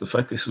was, the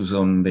focus was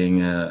on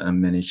being a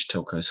managed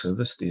telco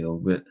service deal.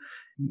 But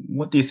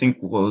what do you think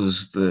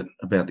was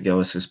about the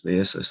OSS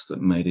BSS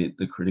that made it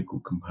the critical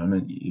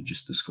component you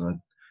just described?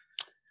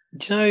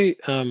 Do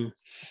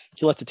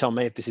you'll have to tell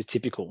me if this is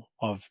typical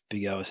of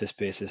big OSS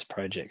BSS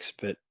projects,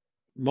 but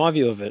my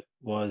view of it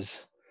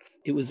was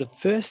the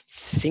first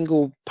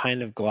single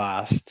pane of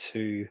glass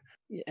to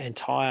the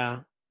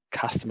entire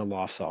customer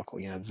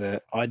lifecycle.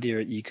 The idea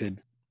that you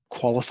could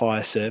qualify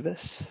a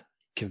service,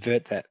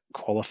 convert that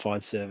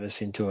qualified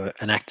service into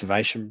an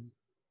activation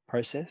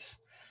process,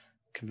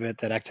 convert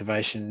that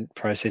activation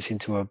process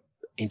into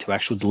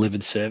actual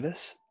delivered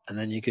service, and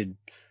then you could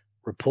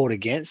report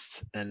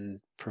against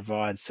and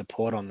provide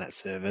support on that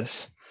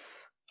service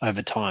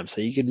over time. So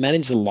you could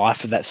manage the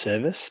life of that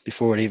service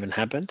before it even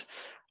happened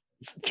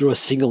through a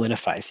single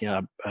interface,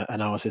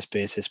 an OSS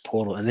BSS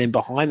portal. And then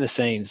behind the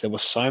scenes, there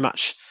is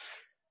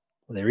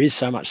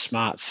so much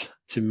smarts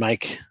to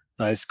make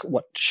those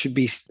what should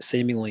be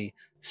seemingly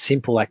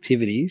simple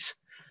activities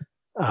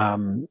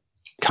come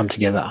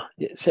together.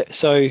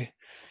 So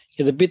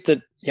the bit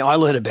that I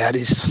learned about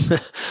is,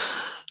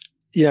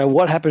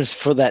 what happens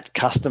for that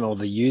customer or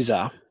the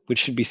user, which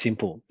should be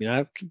simple.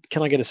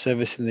 Can I get a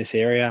service in this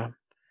area,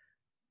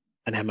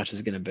 and how much is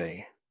it going to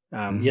be?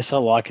 Yes, I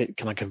like it.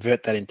 Can I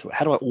convert that into it?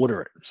 How do I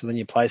order it? So then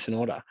you place an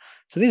order.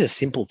 So these are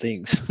simple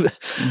things,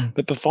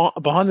 but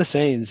behind the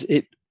scenes,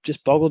 it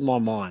just boggled my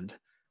mind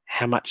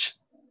how much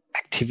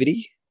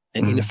activity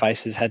and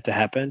interfaces had to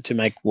happen to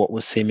make what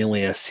was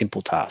seemingly a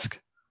simple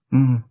task.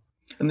 And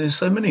there's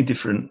so many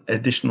different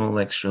additional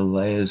extra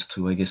layers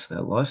to, I guess,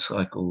 that life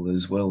cycle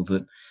as well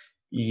that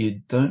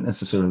you don't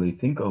necessarily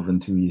think of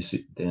until you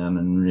sit down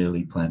and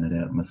really plan it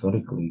out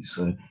methodically.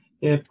 So,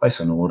 yeah, place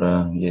an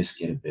order, yes,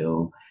 get a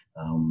bill,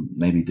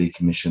 maybe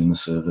decommission the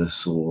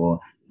service or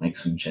make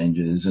some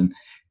changes. And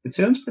it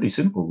sounds pretty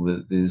simple,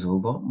 but there's a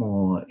lot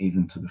more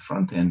even to the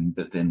front end,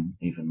 but then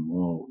even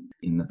more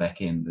in the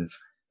back end of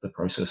the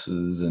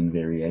processes and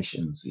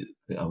variations that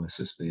the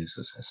OSS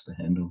BSS has to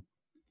handle.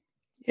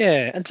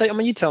 Yeah, and so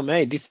you tell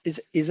me,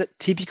 is it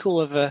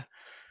typical of an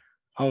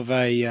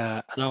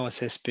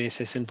OSS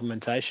BSS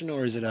implementation,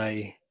 or is it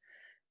do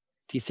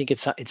you think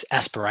it's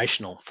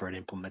aspirational for an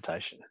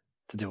implementation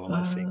to do all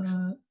those things?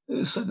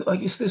 So I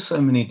guess there's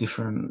so many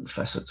different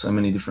facets, so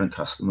many different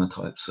customer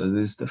types. So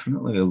there's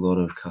definitely a lot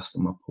of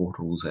customer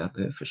portals out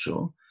there for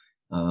sure.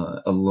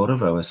 A lot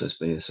of OSS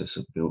BSS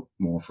are built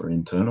more for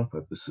internal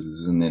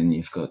purposes, and then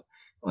you've got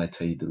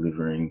IT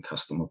delivering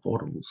customer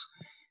portals.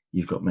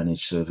 You've got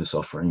managed service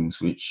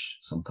offerings, which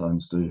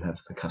sometimes do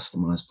have the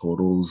customized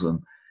portals and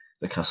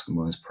the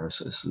customized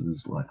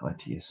processes like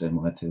ITSM,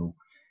 ITIL.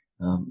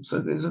 So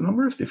there's a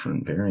number of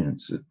different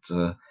variants.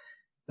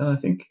 I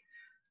think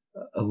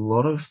a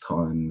lot of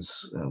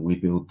times we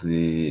build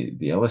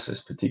the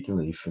OSS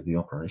particularly for the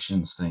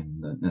operations team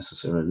that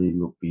necessarily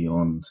look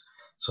beyond.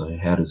 So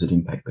how does it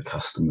impact the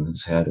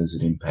customers? How does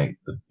it impact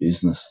the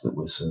business that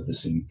we're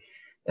servicing,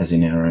 as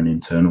in our own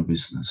internal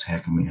business? How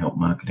can we help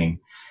marketing?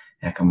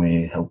 How can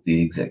we help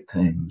the exec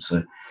team? So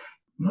I'm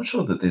not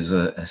sure that there's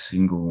a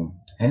single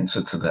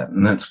answer to that.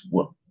 And that's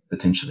what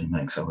potentially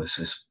makes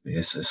OSS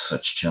BSS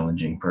such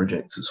challenging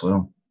projects as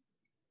well.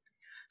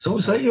 So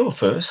was that your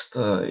first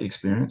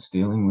experience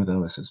dealing with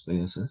OSS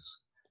BSS?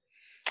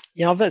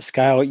 Yeah, of that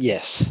scale,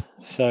 yes.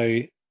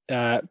 So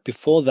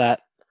before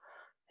that,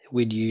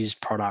 we'd use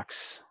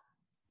products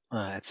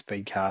at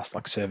Speedcast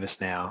like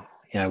ServiceNow.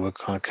 We're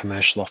kind of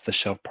commercial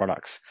off-the-shelf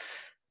products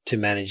to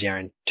manage our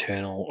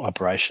internal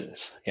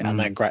operations. And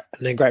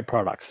they're great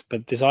products.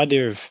 But this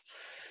idea of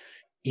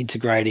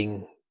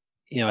integrating,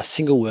 a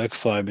single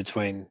workflow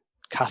between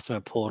customer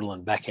portal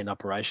and back-end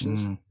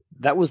operations,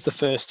 that was the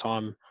first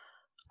time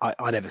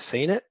I'd ever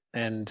seen it.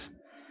 And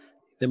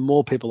the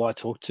more people I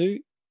talk to,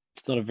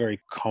 it's not a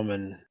very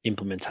common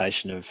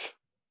implementation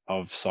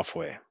of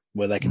software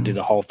where they can do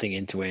the whole thing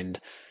end to end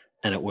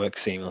and it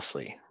works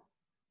seamlessly.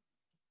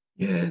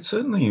 Yeah, it's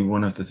certainly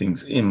one of the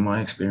things, in my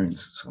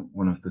experience,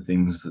 one of the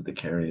things that the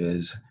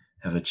carriers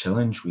have a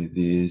challenge with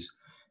is,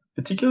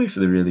 particularly for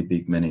the really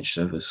big managed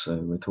service, so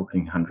we're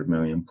talking 100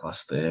 million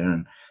plus there,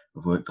 and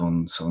we've worked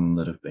on some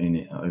that have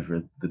been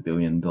over the $1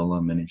 billion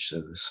managed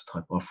service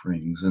type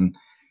offerings. And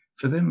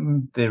for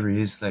them, there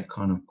is that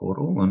kind of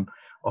portal, and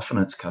often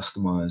it's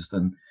customized.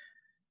 And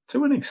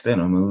to an extent,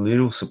 I'm a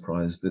little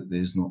surprised that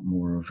there's not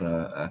more of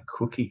a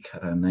cookie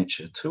cutter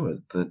nature to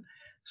it, that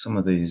some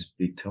of these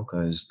big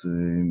telcos do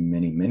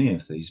many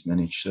of these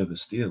managed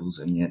service deals,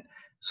 and yet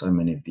so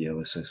many of the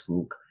OSS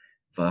look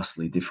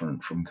vastly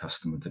different from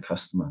customer to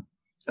customer.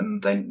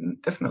 And they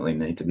definitely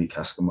need to be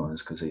customized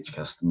because each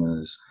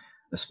customer's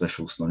a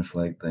special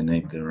snowflake. They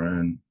need their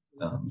own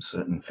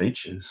certain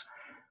features.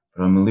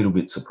 But I'm a little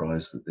bit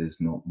surprised that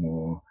there's not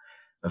more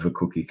of a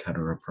cookie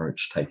cutter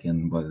approach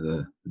taken by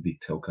the big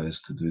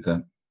telcos to do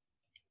that.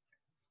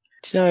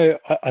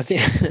 I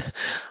think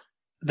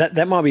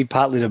that might be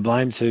partly to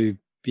blame to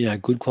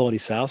good quality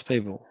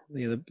salespeople.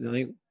 I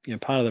think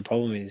part of the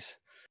problem is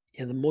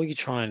the more you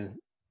try and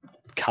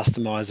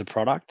customize a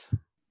product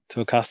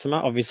to a customer,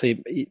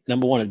 obviously,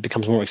 number one, it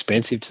becomes more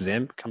expensive to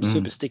them, becomes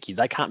super sticky.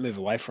 They can't move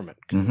away from it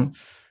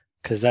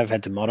because they've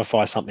had to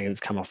modify something that's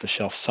come off the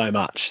shelf so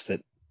much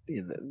that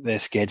they're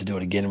scared to do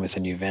it again with a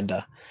new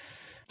vendor.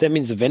 That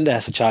means the vendor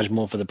has to charge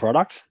more for the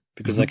product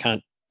because they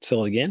can't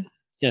sell it again.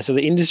 So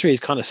the industry is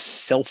kind of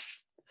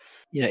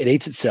it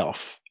eats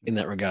itself in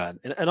that regard.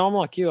 And I'm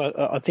like you,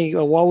 I think,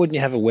 why wouldn't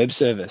you have a web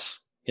service,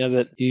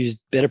 that used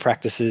better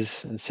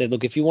practices and said,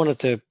 look, if you wanted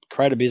to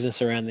create a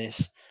business around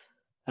this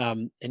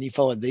and you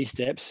followed these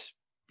steps,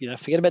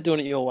 forget about doing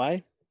it your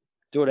way,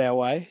 do it our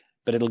way,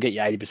 but it'll get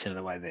you 80% of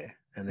the way there.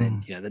 And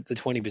then, the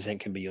 20%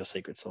 can be your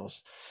secret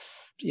sauce.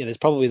 There's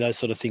probably those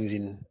sort of things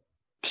in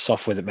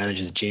software that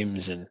manages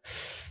gyms and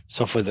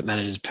software that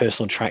manages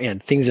personal training,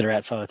 things that are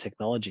outside of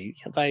technology.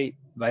 They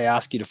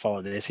ask you to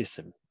follow their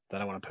system. They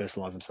don't want to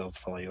personalize themselves to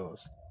follow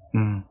yours.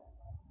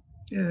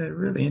 Yeah,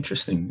 really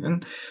interesting.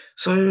 And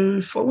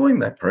so following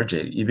that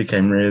project, you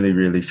became really,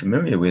 really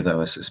familiar with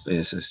OSS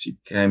BSS. You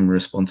became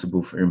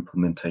responsible for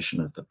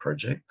implementation of the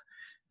project.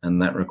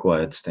 And that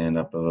required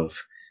stand-up of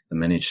the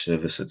managed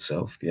service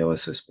itself, the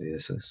OSS,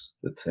 BSS,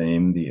 the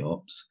team, the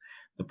ops,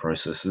 the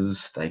processes,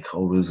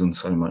 stakeholders, and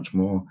so much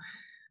more.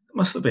 It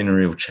must have been a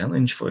real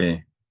challenge for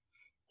you.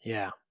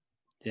 Yeah.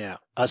 Yeah.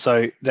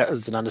 So that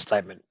was an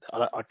understatement.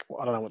 I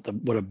don't know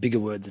what a bigger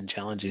word than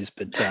challenge is,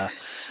 but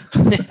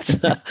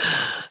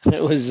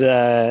it was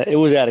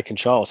out of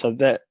control. So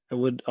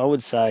I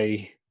would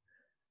say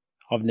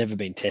I've never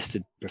been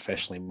tested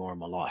professionally more in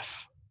my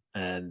life,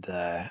 and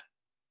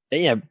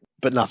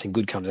but nothing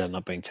good comes out of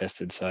not being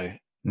tested. So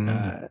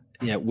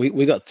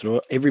we got through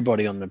it.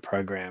 Everybody on the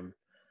program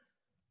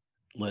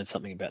learned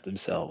something about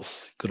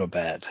themselves, good or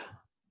bad.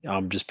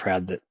 I'm just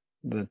proud that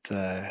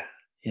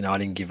I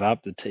didn't give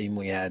up. The team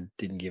we had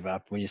didn't give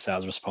up. When you say I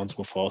was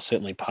responsible for, I was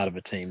certainly part of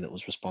a team that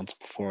was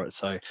responsible for it.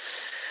 So,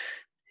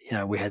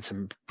 we had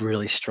some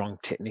really strong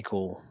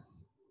technical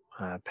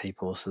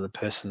people. So the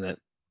person that,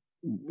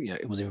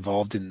 it was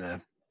involved in the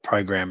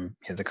program,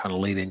 the kind of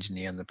lead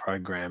engineer in the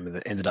program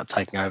that ended up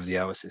taking over the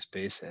OSS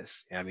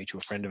BSS, a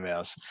mutual friend of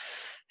ours,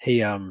 he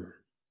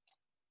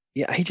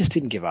just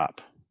didn't give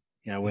up.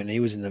 When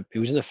he was in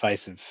the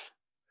face of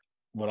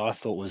what I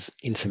thought was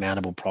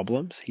insurmountable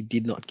problems, he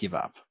did not give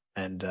up.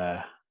 And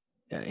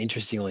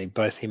interestingly,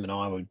 both him and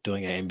I were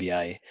doing an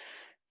MBA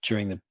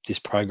during this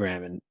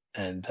program,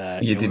 and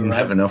you didn't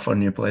have enough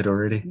on your plate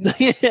already.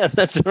 Yeah,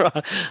 that's right.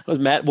 I was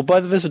Matt. Well,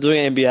 both of us were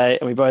doing an MBA,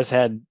 and we both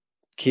had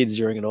kids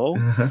during it all,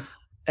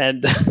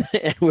 and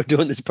we're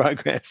doing this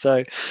program.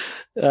 So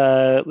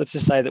let's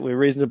just say that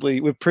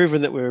we've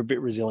proven that we're a bit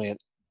resilient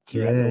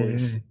throughout all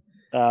this.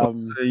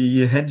 So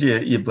you had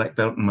your black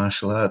belt in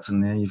martial arts,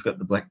 and now you've got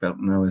the black belt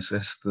in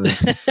OSS.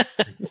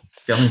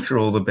 Going through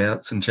all the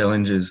bouts and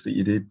challenges that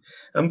you did.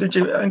 Did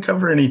you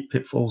uncover any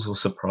pitfalls or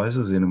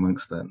surprises in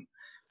amongst that?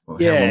 Or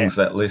how long was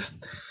that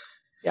list?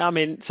 Yeah, I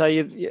mean, so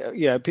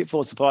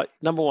pitfalls. Supply.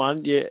 Number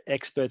one, you're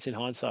experts in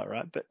hindsight,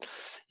 right? But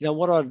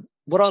what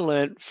I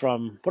learned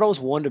from what I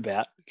was warned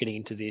about getting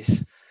into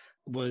this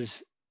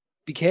was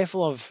be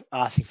careful of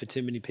asking for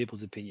too many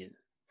people's opinion,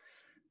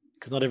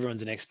 because not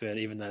everyone's an expert,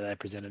 even though they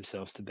present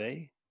themselves to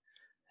be.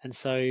 And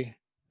so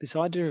this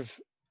idea of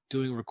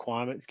doing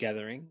requirements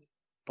gathering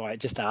by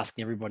just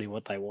asking everybody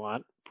what they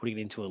want, putting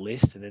it into a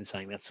list, and then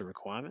saying that's a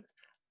requirement,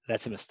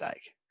 that's a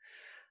mistake.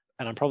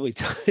 And I'm probably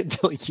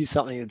telling you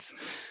something that's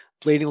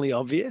bleedingly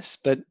obvious,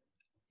 but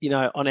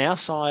on our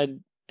side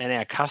and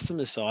our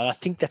customer side, I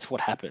think that's what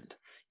happened.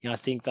 I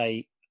think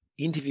they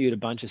interviewed a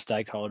bunch of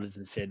stakeholders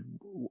and said,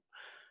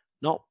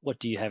 not what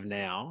do you have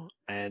now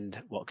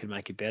and what could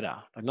make it better.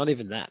 Like, not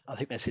even that. I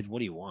think they said, what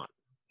do you want?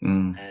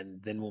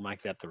 And then we'll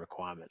make that the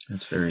requirement.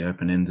 It's very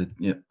open-ended.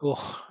 Yeah.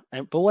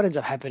 But what ends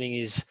up happening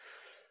is,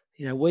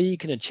 where you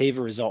can achieve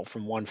a result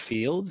from one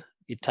field,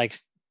 it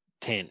takes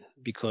 10,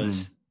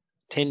 because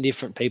 10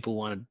 different people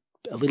wanted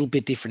a little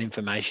bit different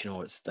information,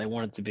 or they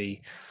want it to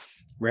be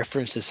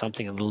referenced as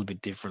something a little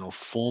bit different or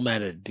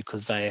formatted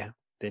because they're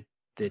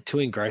too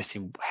engrossed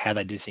in how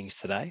they do things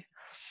today.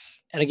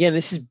 And again,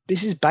 this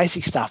is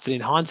basic stuff, but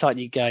in hindsight,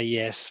 you go,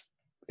 yes,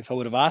 if I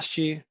would have asked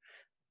you,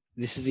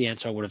 this is the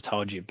answer I would have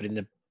told you. But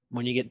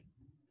when you're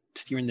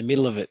in the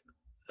middle of a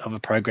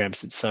program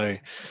that's so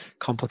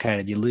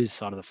complicated, you lose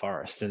sight of the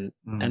forest. And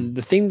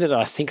the thing that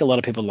I think a lot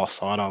of people lost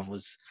sight of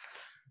was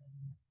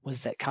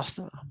that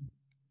customer.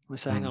 We're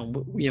saying,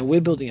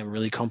 we're building a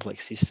really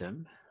complex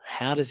system.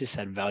 How does this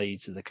add value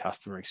to the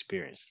customer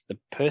experience? The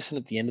person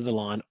at the end of the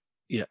line,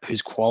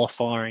 who's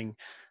qualifying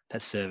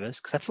that service,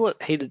 because that's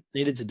what he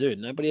needed to do.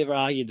 Nobody ever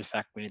argued the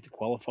fact we need to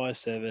qualify a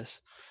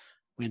service,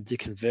 we need to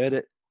convert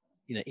it,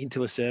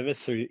 into a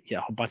service through a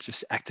whole bunch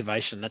of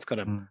activation. That's got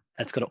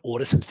to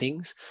order some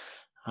things,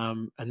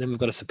 and then we've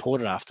got to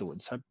support it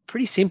afterwards. So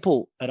pretty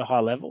simple at a high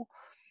level.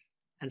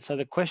 And so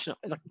the question,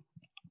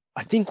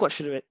 I think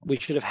we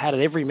should have had at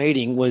every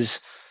meeting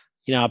was,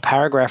 a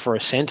paragraph or a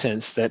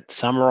sentence that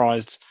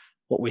summarized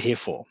what we're here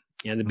for.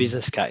 The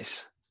business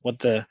case, what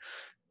the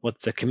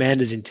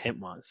commander's intent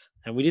was.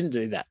 And we didn't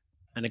do that.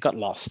 And it got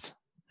lost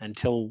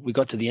until we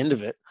got to the end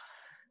of it.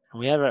 And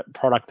we had a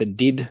product that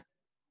did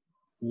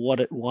what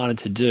it wanted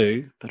to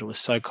do, but it was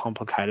so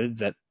complicated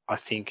that I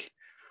think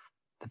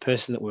the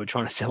person that we were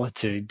trying to sell it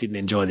to didn't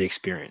enjoy the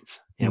experience,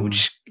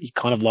 which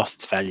kind of lost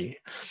its value.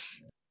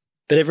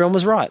 But everyone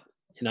was right,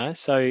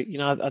 So,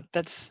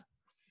 that's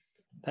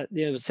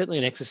it was certainly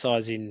an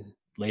exercise in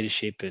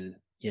leadership and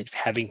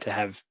having to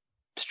have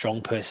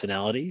strong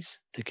personalities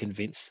to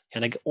convince,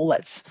 and all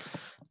that's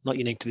not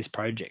unique to this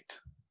project.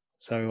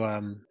 So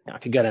I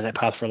could go down that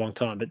path for a long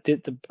time, but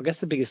I guess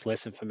the biggest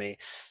lesson for me,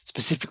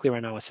 specifically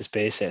around OSS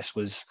BSS,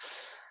 was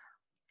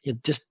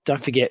just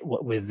don't forget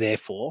what we're there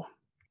for.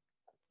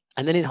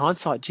 And then in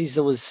hindsight,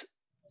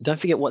 don't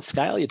forget what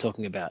scale you're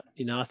talking about.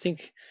 I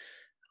think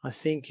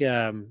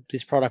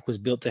this product was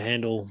built to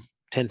handle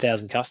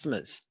 10,000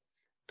 customers,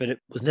 but it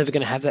was never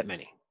going to have that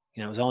many.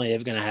 It was only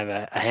ever going to have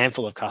a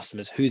handful of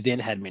customers who then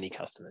had many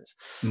customers.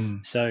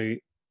 So,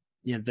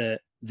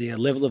 the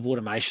level of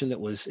automation that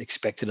was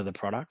expected of the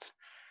product,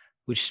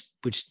 which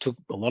took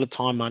a lot of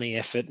time, money,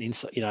 effort,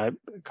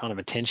 kind of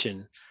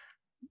attention,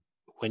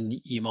 when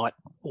you might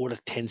order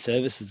 10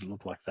 services that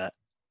look like that,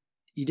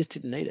 you just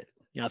didn't need it.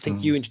 I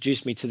think you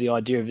introduced me to the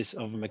idea of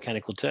a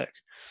mechanical Turk.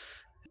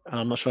 And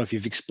I'm not sure if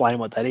you've explained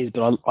what that is,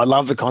 but I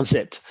love the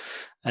concept.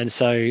 And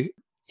so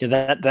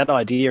that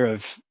idea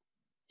of,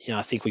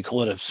 I think we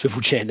call it a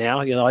swivel chair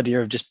now, the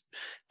idea of just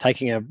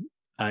taking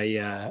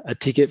a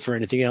ticket for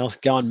anything else,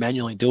 go and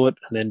manually do it,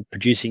 and then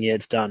producing,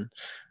 it's done.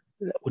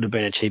 That would have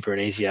been a cheaper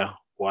and easier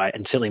way,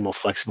 and certainly more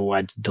flexible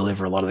way to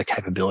deliver a lot of the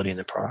capability in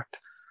the product.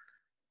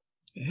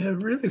 Yeah,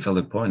 really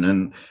valid point.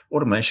 And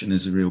automation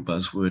is a real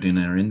buzzword in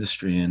our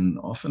industry, and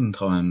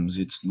oftentimes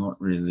it's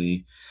not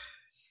really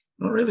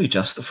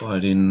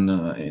justified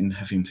in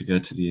having to go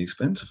to the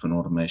expense of an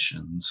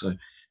automation. So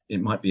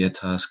it might be a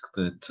task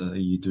that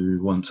you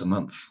do once a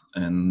month,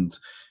 and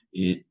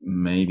it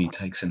maybe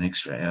takes an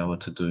extra hour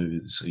to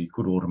do. So you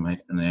could automate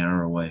an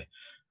hour away.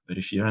 But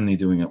if you're only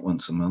doing it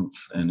once a month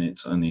and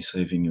it's only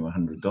saving you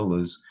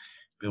 $100,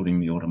 building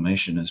the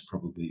automation is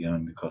probably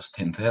going to cost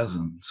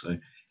 $10,000. So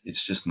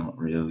it's just not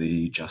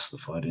really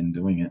justified in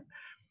doing it.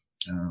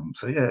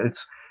 So yeah,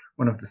 it's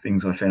one of the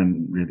things I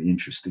found really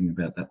interesting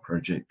about that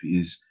project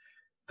is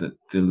that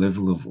the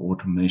level of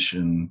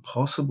automation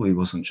possibly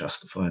wasn't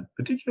justified,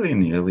 particularly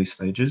in the early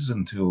stages,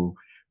 until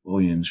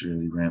volumes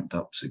really ramped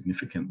up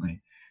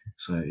significantly.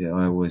 So yeah,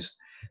 I always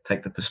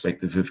take the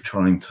perspective of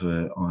trying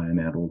to iron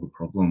out all the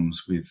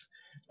problems with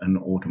an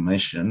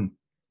automation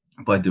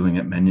by doing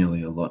it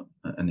manually a lot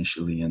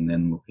initially and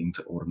then looking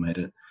to automate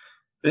it.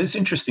 But it's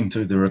interesting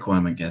too, the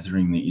requirement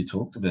gathering that you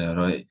talked about.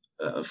 I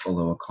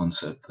follow a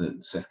concept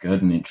that Seth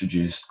Godin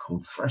introduced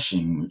called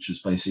thrashing, which is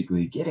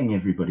basically getting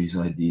everybody's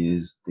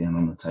ideas down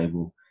on the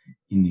table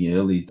in the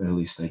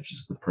early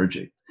stages of the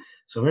project.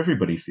 So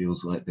everybody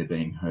feels like they're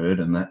being heard,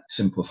 and that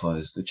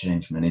simplifies the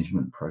change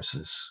management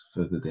process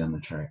further down the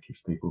track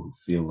if people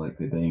feel like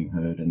they're being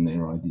heard and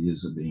their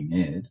ideas are being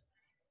aired.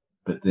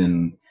 But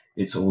then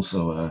it's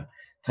also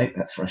take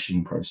that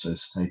thrashing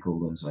process, take all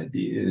those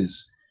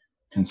ideas,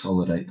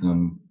 consolidate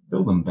them,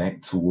 build them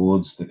back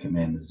towards the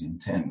commander's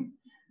intent,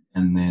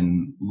 and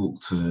then look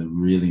to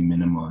really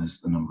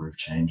minimize the number of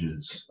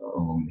changes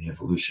along the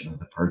evolution of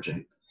the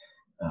project.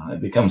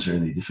 It becomes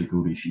really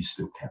difficult if you're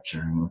still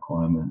capturing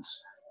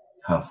requirements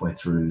halfway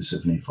through,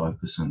 75%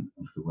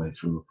 of the way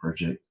through a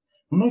project.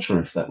 I'm not sure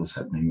if that was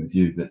happening with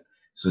you, but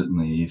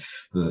certainly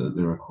if the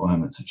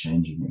requirements are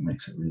changing, it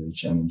makes it really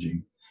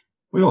challenging.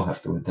 We all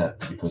have to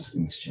adapt because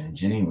things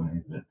change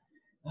anyway, but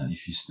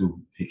if you're still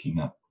picking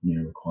up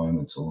new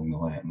requirements along the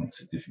way, it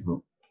makes it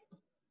difficult.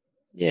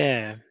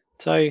 Yeah.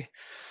 So,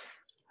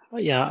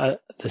 the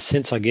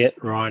sense I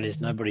get, Ryan, is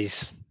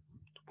nobody's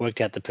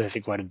worked out the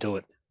perfect way to do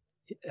it,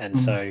 and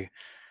so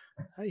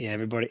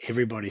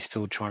everybody's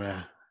still trying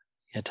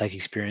to take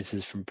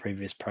experiences from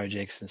previous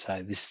projects and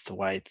say this is the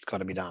way it's got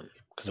to be done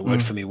because it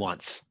worked for me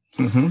once.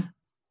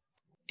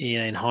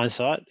 In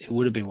hindsight, it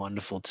would have been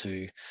wonderful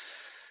to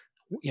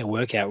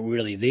work out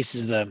really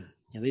these are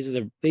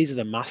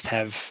the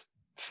must-have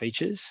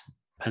features,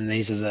 and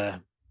these are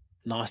the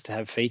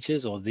nice-to-have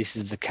features, or this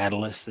is the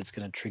catalyst that's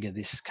going to trigger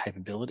this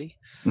capability.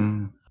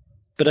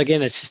 But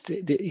again, it's just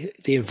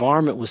the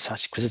environment was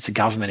such, because it's a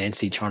government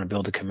entity trying to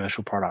build a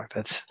commercial product.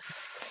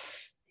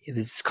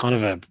 It's kind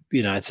of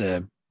it's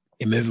a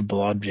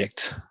immovable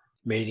object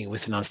meeting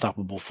with an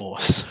unstoppable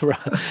force. Right?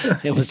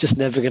 It was just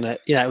never going to.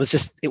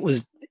 It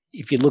was.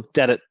 If you looked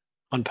at it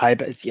on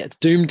paper, it's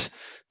doomed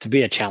to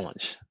be a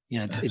challenge.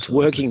 It's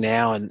working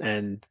now,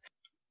 and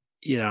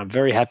I'm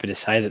very happy to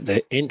say that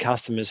the end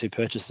customers who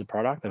purchase the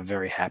product are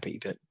very happy,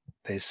 but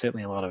there's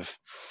certainly a lot of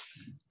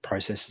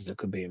processes that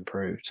could be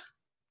improved.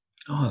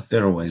 Oh,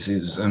 there always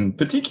is, and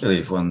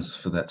particularly if one's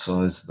for that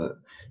size that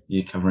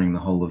you're covering the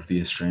whole of the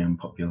Australian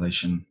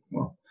population.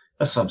 Well,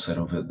 a subset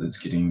of it that's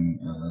getting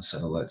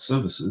satellite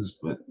services,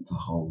 but the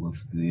whole of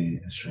the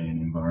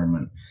Australian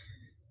environment.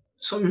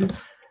 So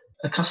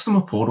a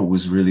customer portal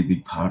was a really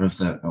big part of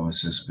that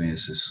OSS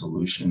BSS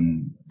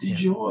solution. Did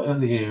your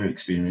earlier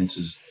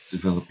experiences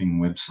developing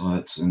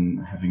websites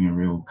and having a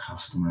real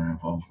customer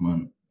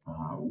involvement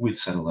with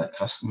satellite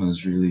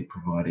customers really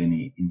provide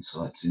any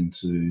insights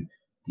into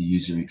the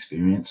user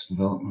experience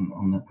development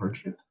on that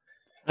project?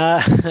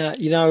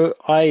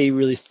 I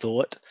really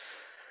thought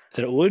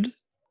that it would,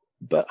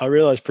 but I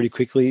realized pretty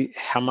quickly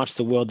how much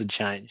the world had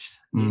changed.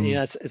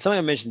 It's something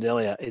I mentioned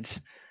earlier. It's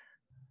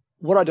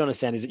what I don't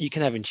understand is that you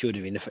can have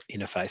intuitive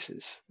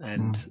interfaces,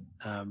 and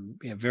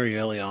very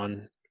early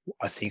on,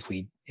 I think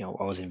I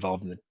was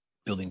involved in the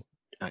building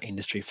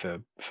industry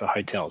for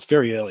hotels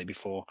very early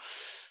before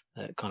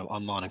the kind of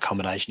online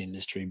accommodation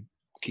industry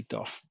kicked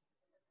off,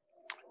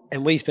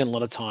 and we spent a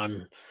lot of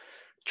time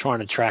trying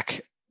to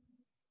track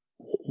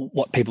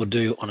what people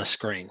do on a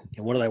screen.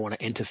 What do they want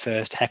to enter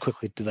first? How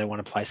quickly do they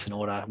want to place an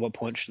order? At what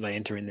point should they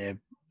enter in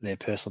their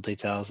personal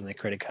details and their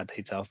credit card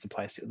details to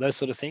place it? Those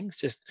sort of things.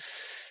 Just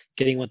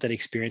getting what that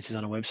experience is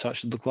on a website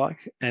should look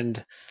like.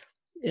 And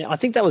I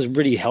think that was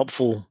really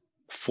helpful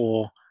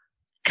for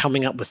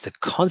coming up with the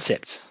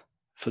concept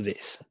for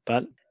this.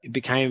 But it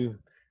became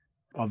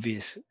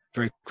obvious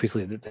very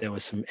quickly that there were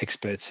some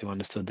experts who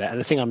understood that. And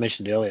the thing I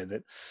mentioned earlier,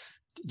 that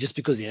just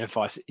because the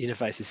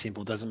interface is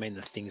simple doesn't mean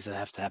the things that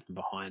have to happen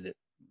behind it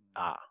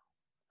are.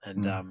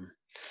 And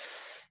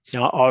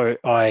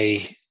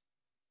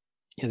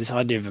this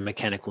idea of a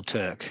mechanical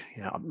Turk,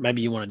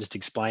 maybe you want to just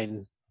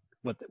explain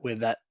where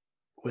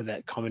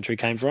that commentary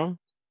came from.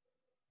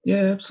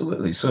 Yeah,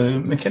 absolutely. So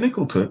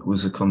mechanical Turk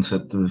was a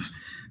concept of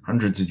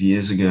hundreds of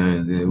years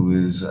ago. There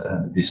was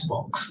this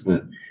box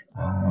that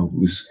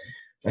was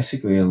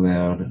basically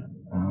allowed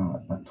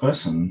a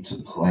person to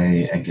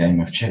play a game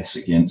of chess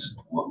against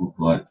what looked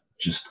like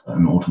just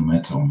an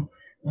automaton,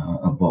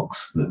 a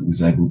box that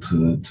was able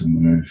to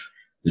move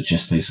the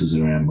chess pieces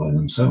around by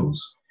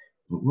themselves.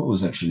 But what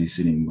was actually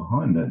sitting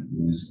behind it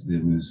was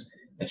there was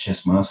a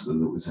chess master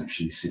that was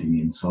actually sitting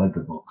inside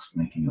the box,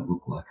 making it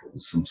look like it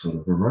was some sort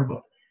of a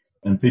robot.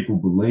 And people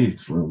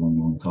believed for a long,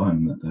 long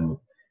time that they were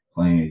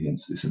playing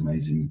against this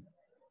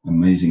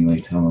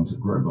amazingly talented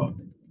robot.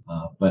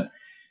 But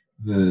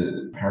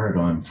the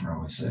paradigm for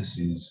OSS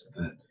is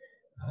that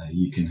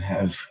you can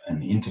have an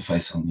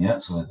interface on the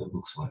outside that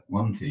looks like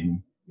one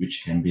thing,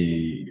 which can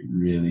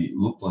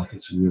look like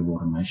it's real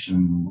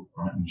automation, look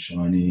bright and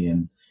shiny,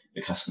 and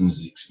the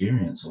customer's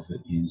experience of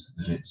it is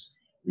that it's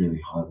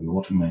really highly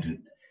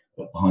automated.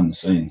 But behind the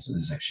scenes,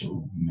 there's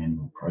actual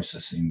manual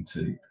processing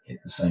to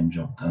get the same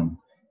job done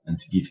and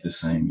to give the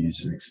same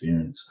user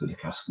experience to the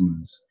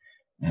customers.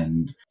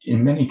 And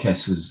in many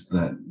cases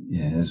that,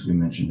 as we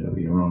mentioned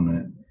earlier on,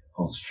 it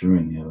holds true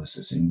in the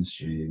OSS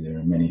industry. There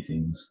are many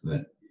things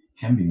that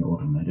can be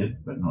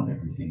automated, but not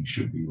everything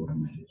should be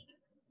automated,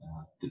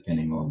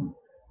 depending on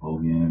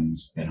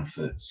volumes,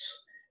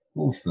 benefits,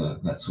 all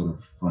of that sort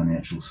of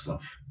financial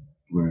stuff.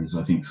 Whereas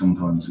I think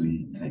sometimes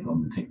we take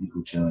on the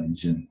technical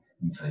challenge and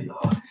say,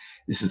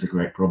 this is a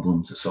great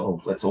problem to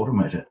solve, let's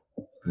automate it.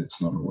 But it's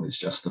not always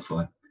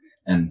justified.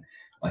 And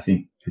I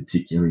think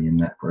particularly in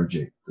that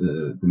project,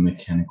 the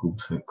mechanical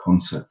Turk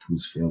concept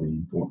was fairly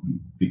important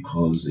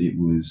because it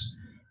was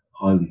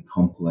highly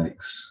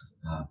complex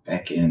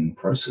back-end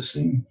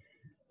processing,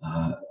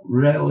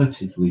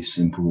 relatively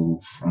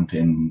simple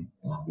front-end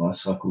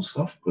lifecycle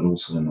stuff, but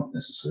also not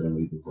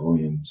necessarily the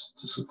volumes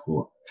to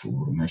support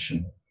full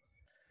automation.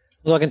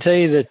 Well, I can tell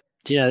you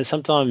that,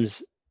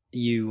 sometimes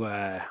you,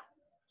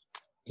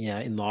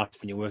 in life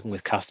when you're working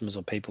with customers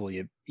or people,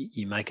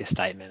 you make a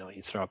statement or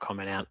you throw a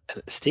comment out and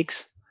it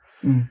sticks.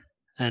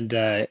 And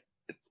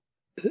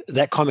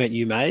that comment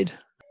you made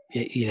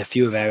in a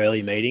few of our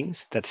early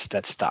meetings, that's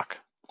stuck.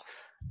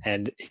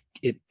 And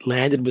it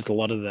landed with a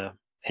lot of the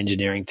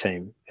engineering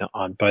team,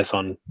 both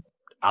on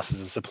us as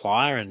a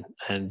supplier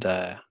and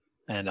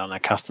on our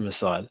customer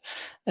side.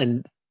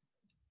 And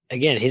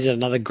again, here's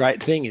another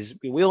great thing is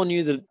we all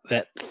knew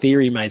that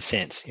theory made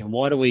sense.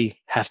 Why do we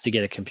have to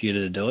get a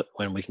computer to do it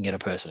when we can get a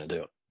person to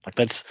do it? Like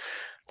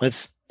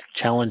let's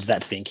challenge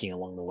that thinking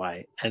along the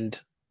way. And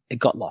it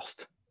got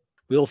lost.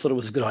 We all thought it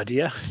was a good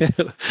idea,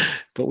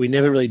 but we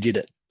never really did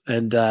it.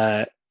 And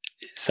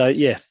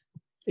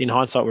in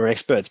hindsight, we're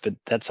experts, but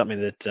that's something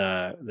that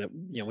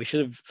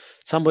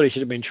somebody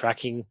should have been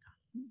tracking.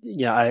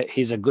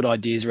 Here's a good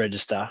ideas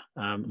register.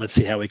 Let's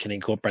see how we can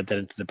incorporate that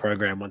into the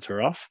program once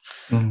we're off.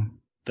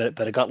 But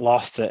it got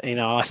lost.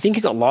 I think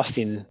it got lost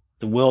in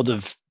the world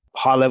of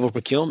high level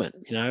procurement.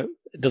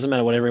 It doesn't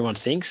matter what everyone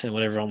thinks and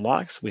what everyone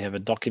likes. We have a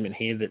document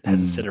here that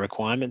has a set of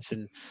requirements,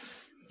 and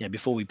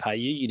before we pay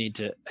you, you need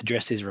to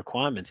address these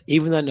requirements,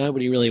 even though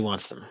nobody really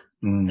wants them.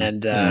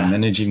 And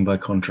managing by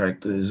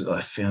contractors,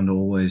 I found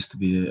always to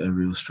be a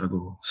real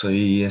struggle. So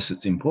yes,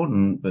 it's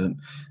important, but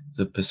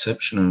the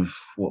perception of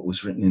what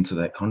was written into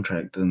that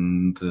contract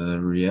and the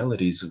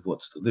realities of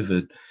what's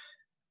delivered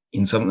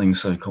in something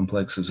so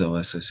complex as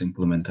OSS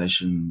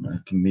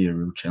implementation can be a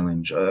real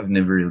challenge. I've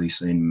never really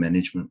seen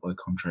management by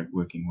contract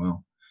working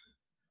well.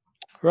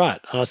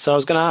 Right. So I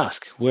was going to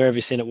ask, where have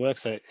you seen it work?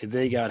 So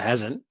there you go, it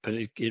hasn't, but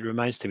it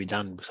remains to be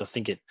done because I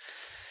think it,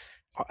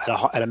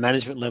 at a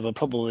management level,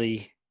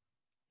 probably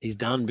is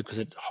done because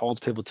it holds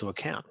people to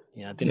account.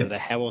 At the end of the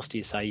day, how else do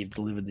you say you've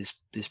delivered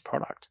this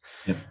product?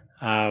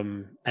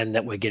 And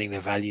that we're getting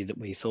the value that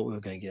we thought we were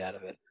going to get out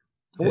of it.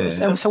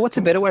 So what's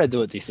a better way to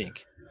do it, do you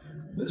think?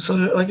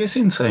 So I guess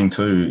in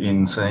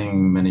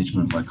saying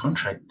management by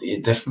contract,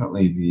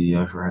 definitely the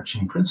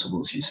overarching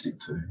principles you stick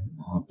to.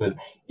 But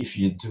if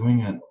you're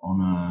doing it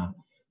on a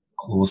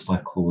clause by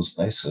clause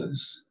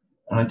basis,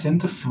 and I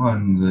tend to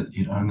find that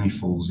it only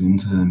falls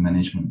into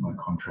management by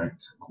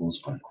contract clause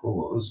by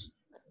clause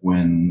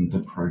when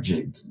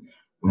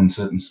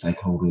certain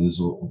stakeholders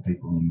or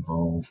people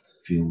involved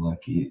feel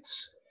like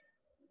it's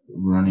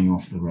running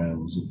off the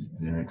rails of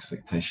their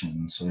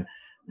expectations. So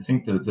I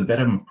think the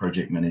better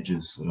project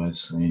managers that I've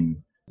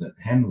seen that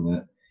handle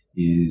it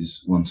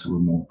is ones who are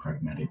more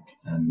pragmatic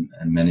and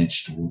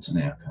manage towards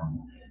an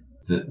outcome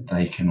that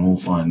they can all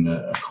find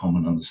a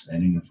common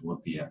understanding of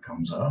what the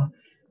outcomes are.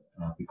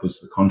 Because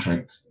the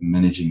contract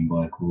managing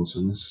by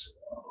clauses,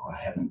 I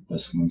haven't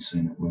personally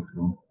seen it work at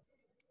all.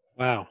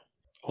 Wow.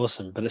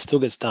 Awesome. But it still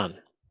gets done.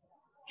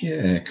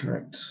 Yeah,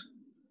 correct.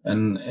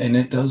 And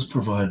it does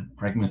provide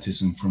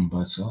pragmatism from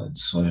both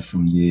sides. So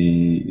from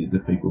the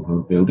people who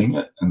are building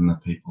it and the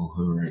people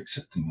who are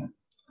accepting it.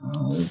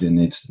 there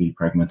needs to be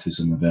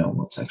pragmatism about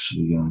what's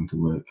actually going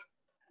to work.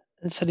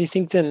 And so do you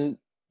think then,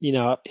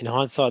 in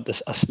hindsight,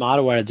 a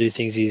smarter way to do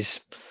things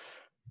is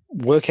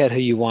work out who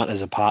you want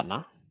as a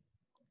partner.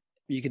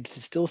 You could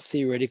still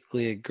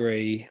theoretically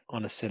agree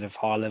on a set of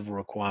high-level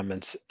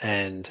requirements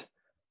and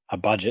a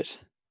budget,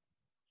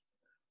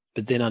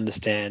 but then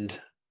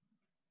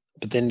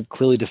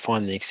clearly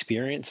define the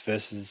experience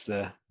versus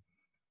the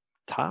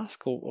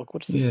task, or like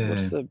what's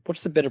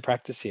the better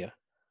practice here?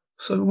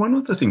 So one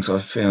of the things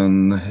I've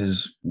found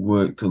has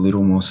worked a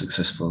little more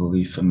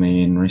successfully for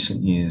me in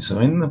recent years. So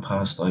in the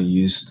past, I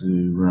used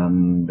to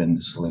run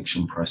vendor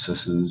selection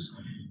processes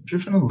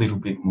driven a little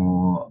bit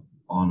more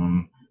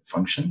on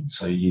function.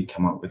 So you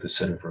come up with a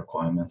set of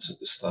requirements at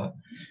the start.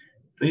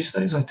 These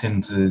days, I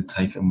tend to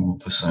take a more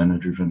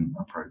persona-driven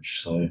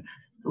approach. So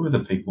who are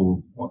the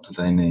people? What do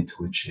they need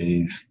to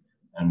achieve?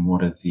 And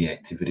what are the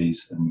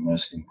activities that are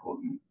most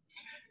important?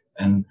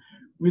 And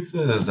with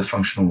the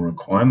functional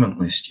requirement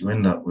list, you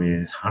end up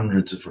with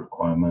hundreds of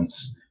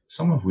requirements,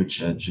 some of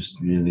which are just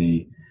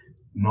really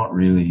not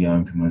really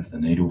going to move the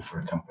needle for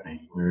a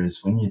company.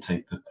 Whereas when you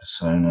take the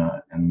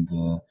persona and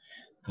the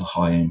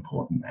high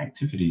important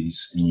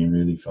activities and you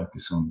really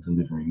focus on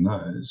delivering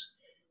those,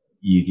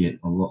 you get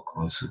a lot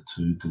closer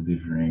to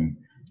delivering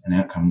an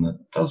outcome that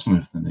does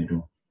move the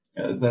needle.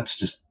 That's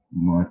just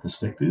my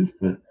perspective,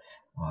 but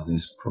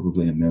there's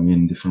probably a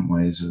million different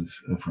ways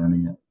of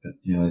running it. But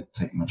yeah, I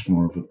take much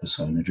more of a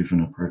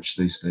persona-driven approach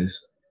these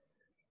days.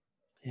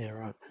 Yeah,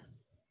 right.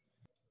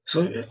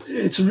 So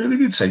it's a really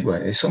good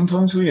segue.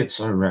 Sometimes we get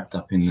so wrapped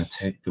up in the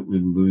tech that we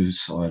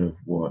lose sight of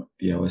what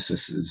the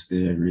OSS is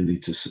there really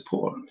to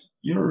support.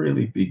 You're a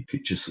really big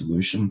picture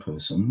solution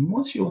person.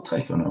 What's your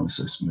take on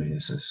OSS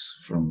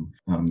BSS from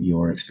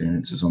your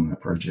experiences on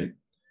that project?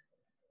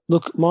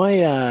 Look,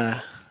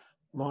 my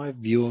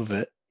view of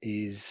it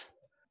is,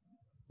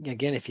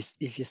 again, if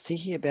you're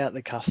thinking about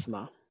the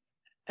customer,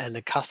 and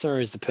the customer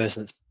is the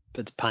person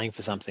that's paying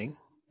for something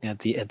at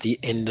the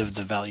end of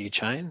the value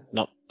chain,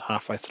 not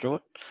halfway through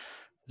it,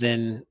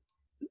 then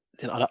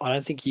I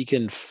don't think you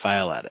can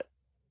fail at it,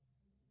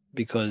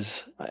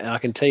 because I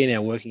can tell you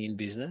now, working in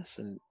business,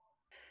 and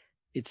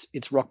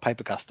it's rock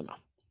paper customer,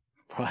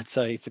 right?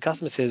 So if the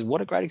customer says,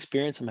 "What a great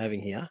experience I'm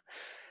having here,"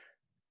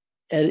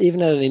 and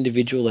even at an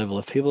individual level,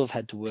 if people have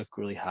had to work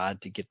really hard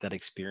to get that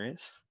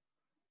experience,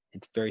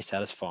 it's very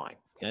satisfying.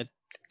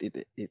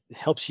 It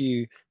helps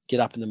you get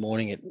up in the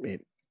morning.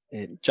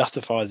 It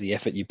justifies the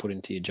effort you put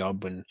into your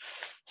job when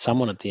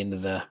someone at the end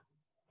of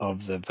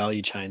the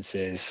value chain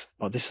says,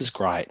 "Oh, this is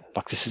great.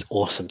 Like, this is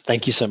awesome.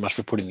 Thank you so much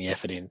for putting the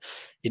effort in.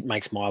 It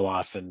makes my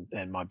life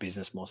and my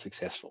business more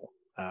successful."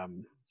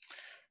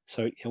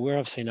 So where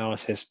I've seen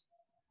OSS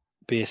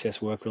BSS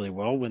work really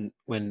well,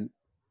 when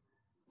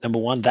number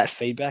one, that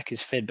feedback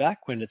is fed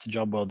back when it's a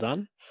job well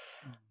done.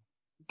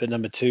 But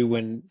number two,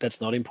 when that's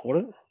not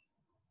important,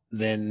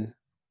 then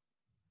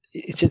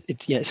it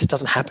just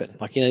doesn't happen.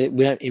 Like,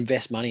 we don't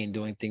invest money in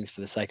doing things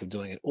for the sake of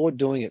doing it, or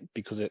doing it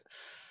because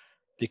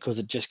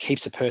it just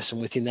keeps a person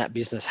within that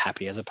business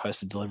happy, as opposed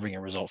to delivering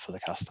a result for the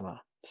customer.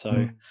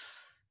 So,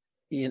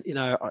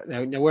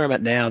 where I'm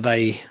at now,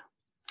 they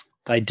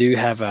do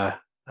have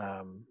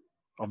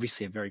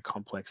obviously a very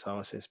complex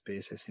OSS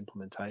BSS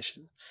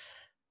implementation,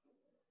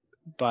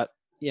 but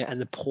and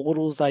the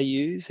portals they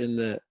use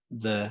and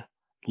the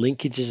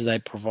linkages they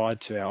provide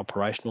to our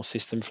operational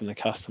system from the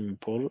customer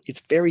portal,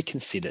 it's very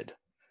considered.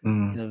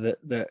 They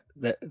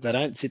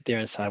don't sit there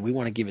and say, "We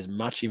want to give as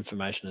much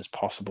information as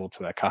possible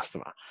to our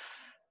customer,"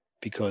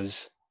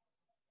 because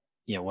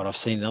what I've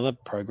seen in other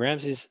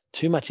programs is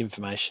too much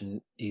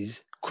information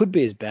could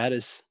be as bad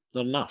as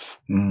not enough.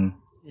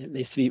 It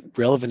needs to be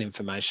relevant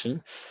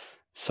information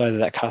so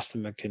that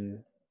customer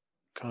can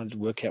kind of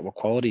work out what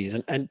quality is.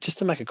 And just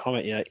to make a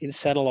comment, in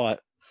satellite,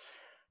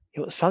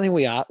 something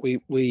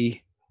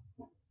we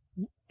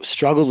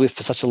struggled with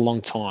for such a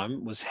long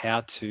time was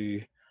how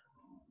to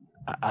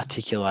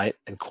articulate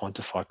and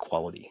quantify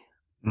quality.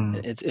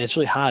 It's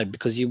really hard,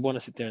 because you want to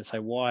sit there and say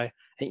why.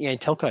 And in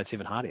telco, it's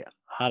even harder,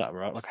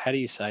 right? Like, how do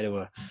you say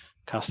to a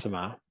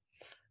customer,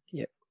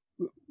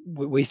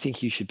 we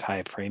think you should pay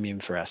a premium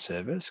for our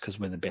service because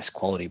we're the best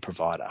quality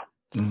provider.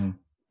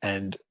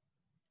 And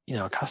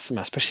a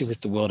customer, especially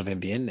with the world of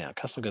NBN now, a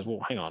customer goes, "Well,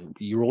 hang on,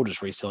 you're all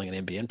just reselling an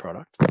NBN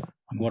product.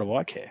 What do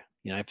I care?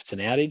 If it's an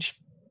outage,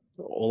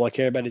 all I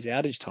care about is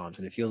outage times.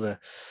 And if you're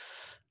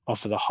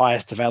offer the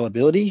highest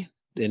availability,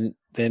 then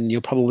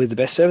you're probably the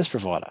best service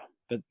provider."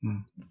 But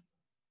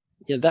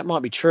that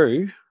might be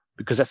true,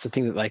 because that's the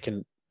thing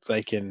that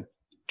they can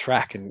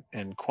track and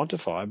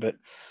quantify. But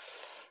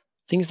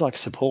things like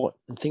support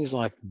and things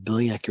like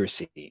billing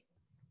accuracy,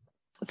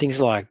 things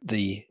like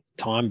the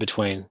time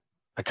between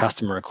a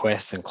customer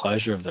request and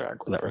closure of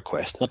that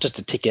request, not just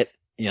a ticket,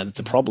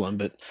 that's a problem,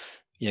 but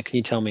can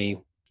you tell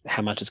me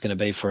how much it's going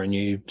to be for a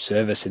new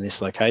service in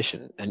this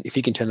location? And if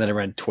you can turn that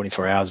around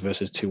 24 hours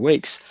versus 2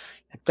 weeks,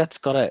 that's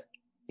got to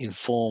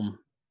inform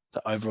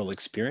the overall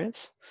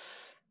experience.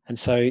 And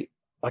so,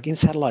 like in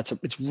satellites,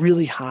 it's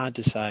really hard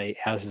to say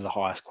how this is the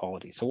highest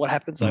quality. So what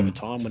happens over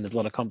time when there's a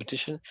lot of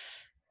competition?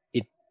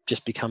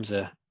 just becomes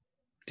a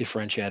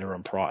differentiator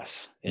on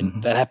price.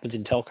 And that happens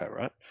in telco,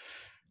 right?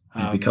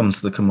 It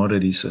becomes the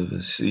commodity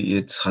service.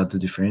 It's hard to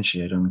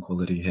differentiate on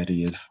quality. How do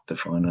you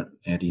define it?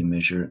 How do you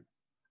measure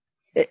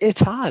it?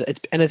 It's hard.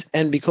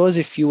 And because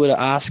if you were to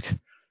ask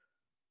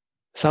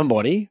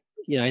somebody,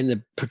 in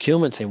the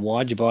procurement team,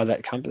 why'd you buy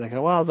that company? They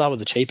go, well, they were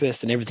the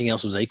cheapest and everything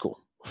else was equal,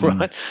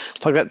 right?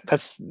 Like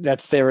that's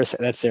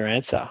their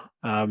answer.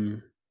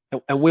 And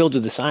we'll do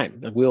the same.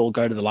 Like we'll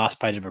go to the last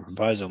page of a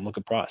proposal and look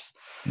at price.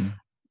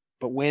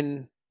 But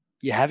when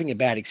you're having a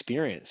bad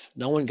experience,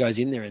 no one goes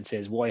in there and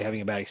says, why are you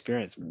having a bad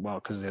experience? Well,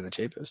 because they're the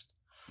cheapest.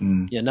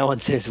 No one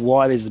says,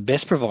 why there's the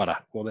best provider?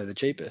 Well, they're the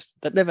cheapest.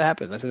 That never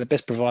happens. I say the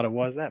best provider,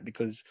 why is that?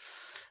 Because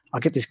I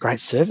get this great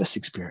service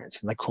experience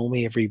and they call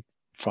me every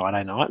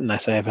Friday night and they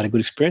say, I've had a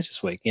good experience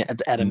this week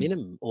at a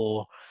minimum.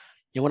 Or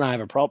when I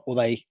have a problem, or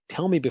they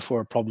tell me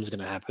before a problem's going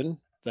to happen,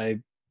 they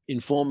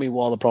inform me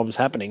while the problem's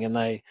happening and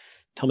they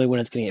tell me when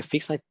it's going to get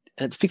fixed and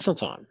it's fixed on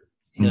time,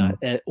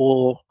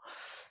 or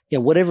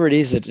whatever it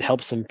is that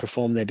helps them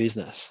perform their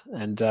business.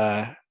 And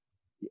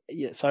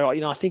so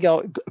I think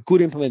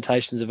good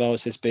implementations of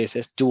OSS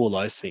BSS do all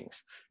those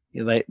things.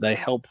 They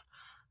help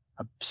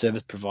a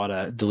service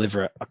provider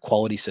deliver a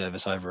quality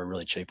service over a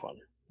really cheap one.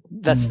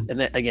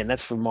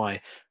 That's from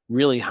my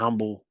really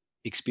humble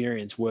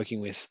experience working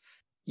with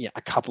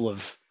a couple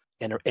of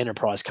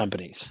enterprise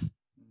companies.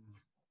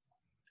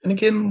 And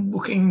again,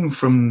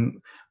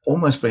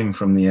 almost being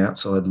from the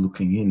outside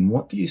looking in,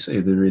 what do you see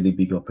are the really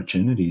big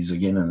opportunities?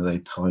 Again, are they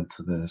tied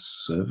to the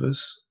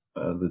service,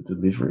 the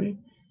delivery?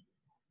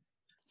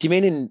 Do you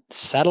mean in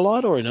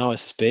satellite or in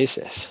OSS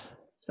BSS?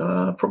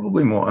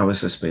 Probably more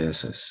OSS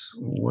BSS.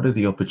 What are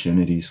the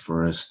opportunities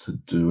for us to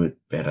do it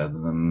better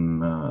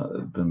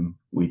than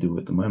we do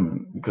at the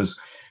moment? Because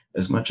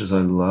as much as I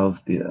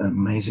love the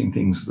amazing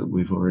things that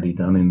we've already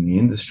done in the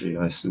industry,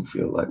 I still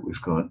feel like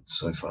we've got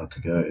so far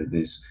to go.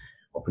 There's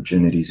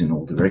opportunities in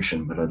all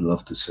direction, but I'd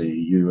love to see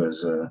you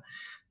as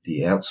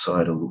the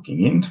outsider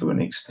looking in to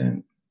an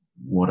extent.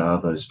 What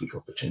are those big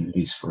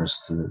opportunities for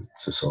us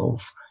to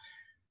solve?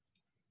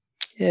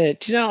 Yeah,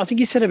 I think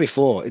you said it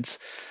before. It's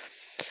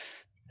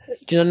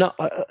kind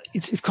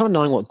of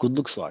knowing what good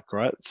looks like,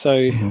 right? So,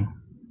 I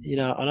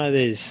know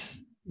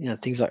there's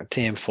things like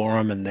TM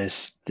Forum, and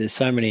there's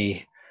so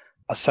many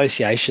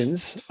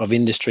associations of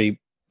industry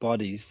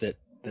bodies that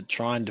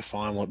try and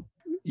define what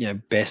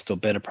best or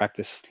better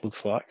practice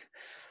looks like.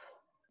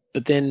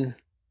 But then,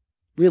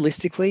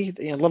 realistically,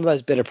 a lot of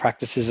those better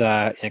practices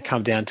are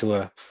come down to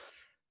a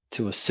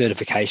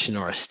certification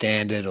or a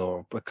standard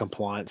or a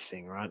compliance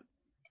thing, right?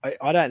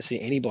 I don't see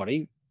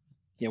anybody.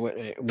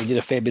 We did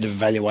a fair bit of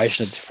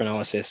evaluation of different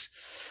OSS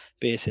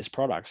BSS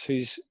products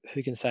who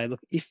can say, look,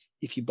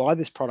 if you buy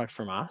this product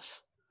from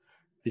us,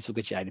 this will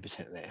get you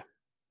 80% there.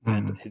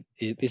 And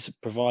this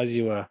provides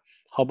you a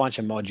whole bunch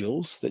of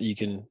modules that you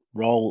can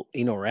roll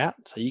in or out.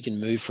 So you can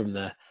move from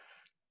the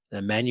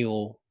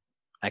manual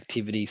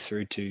activity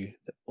through to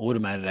the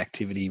automated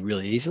activity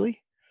really easily.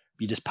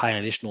 You just pay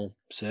an additional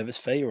service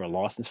fee or a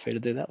license fee to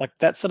do that. Like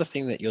that sort of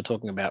thing that you're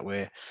talking about,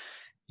 where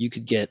you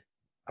could get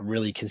a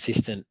really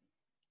consistent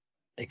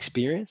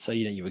experience. So,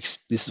 this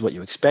is what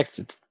you expect.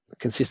 It's a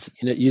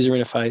consistent user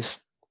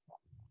interface.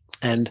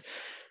 And,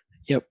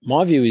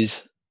 my view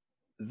is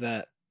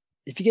that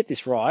if you get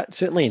this right,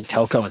 certainly in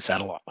telco and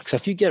satellite, so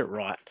if you get it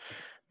right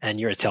and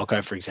you're a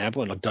telco, for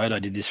example, and like Dodo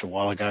did this a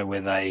while ago where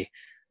they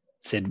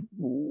said,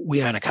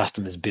 we own a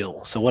customer's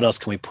bill. So what else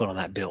can we put on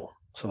that bill?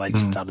 So they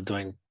just started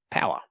doing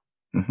power,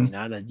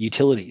 the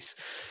utilities.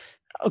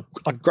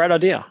 A great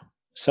idea.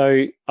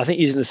 So I think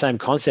using the same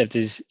concept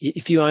is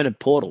if you own a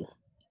portal,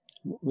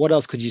 what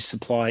else could you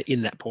supply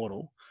in that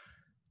portal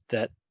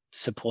that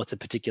supports a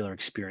particular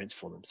experience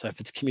for them? So if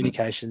it's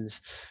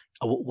communications,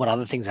 what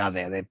other things are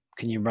there?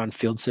 Can you run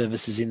field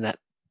services in that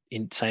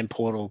same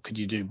portal? Could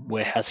you do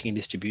warehousing and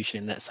distribution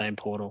in that same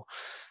portal?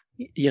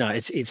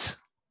 It's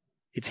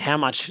how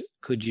much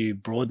could you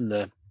broaden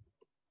the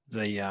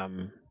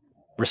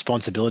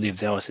responsibility of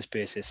the OSS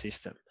BSS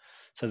system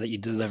so that you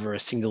deliver a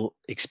single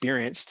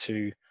experience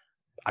to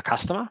a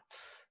customer,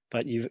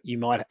 but you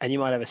might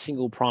have a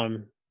single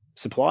prime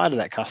supplier to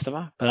that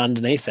customer, but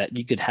underneath that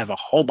you could have a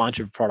whole bunch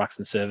of products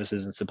and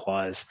services and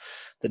suppliers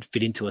that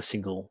fit into a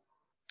single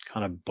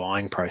kind of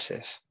buying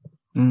process.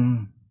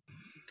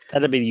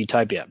 That'd be the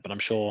utopia, but I'm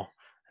sure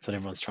that's what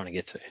everyone's trying to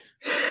get to.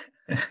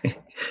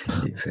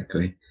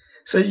 Exactly.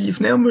 So you've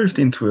now moved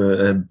into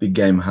a big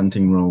game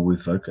hunting role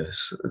with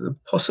Vocus. The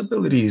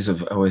possibilities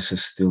of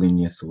OSS still in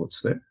your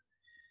thoughts there?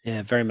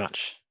 Yeah, very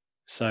much.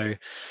 So,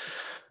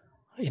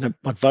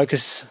 like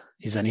Vocus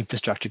is an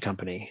infrastructure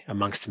company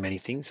amongst many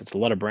things. It's a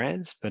lot of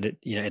brands, but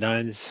it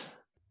owns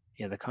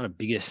the kind of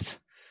biggest,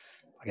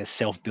 I guess,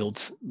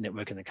 self-built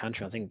network in the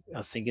country. I think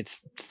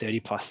it's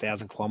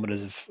 30,000+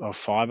 kilometers of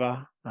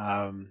fiber.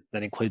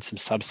 That includes some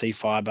subsea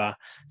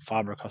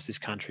fiber across this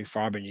country,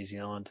 fiber in New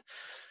Zealand.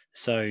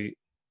 So,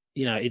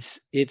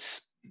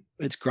 it's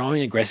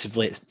growing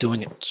aggressively. It's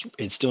doing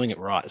it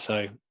right.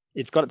 So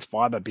it's got its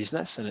fiber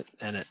business, and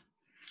it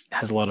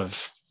has a lot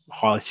of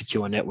highly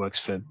secure networks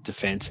for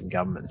defence and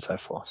government and so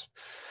forth.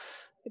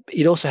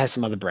 It also has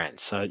some other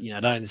brands. So,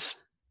 it owns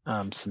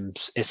some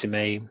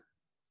SME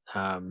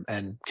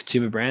and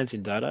consumer brands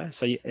in Dodo.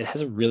 So it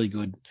has a really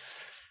good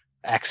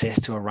access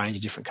to a range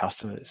of different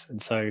customers.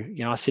 And so,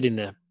 I sit in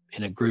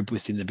a group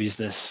within the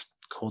business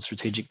called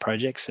Strategic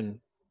Projects, and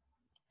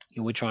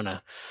we're trying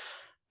to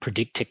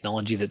predict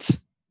technology that's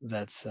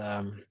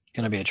going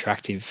to be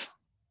attractive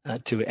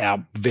to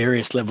our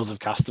various levels of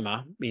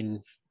customer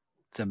in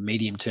the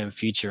medium-term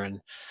future,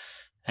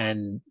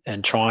 and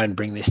try and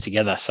bring this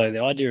together. So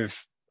the idea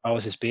of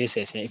OSS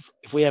BSS,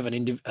 if we have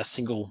a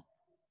single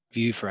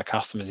view for our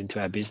customers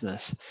into our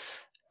business,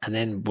 and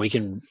then we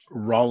can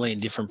roll in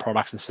different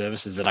products and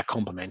services that are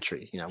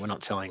complementary. We're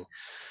not selling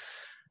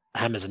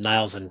hammers and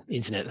nails and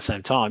internet at the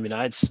same time.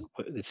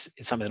 It's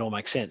something that all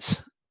makes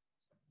sense.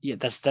 Yeah,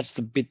 that's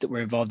the bit that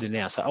we're involved in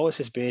now. So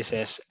OSS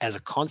BSS as a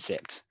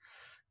concept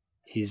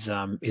is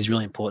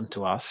really important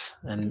to us,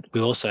 and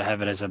we also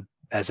have it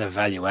as a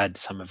value add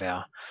to some of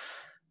our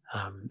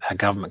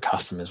government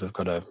customers. We've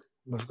got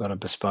a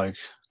bespoke,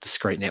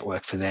 discrete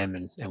network for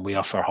them, and we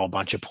offer a whole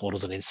bunch of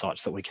portals and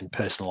insights that we can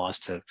personalize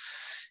to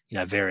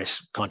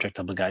various contract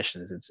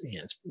obligations.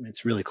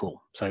 It's really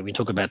cool. So we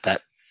talk about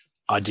that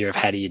idea of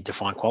how do you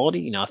define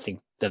quality. I think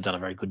they've done a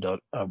very good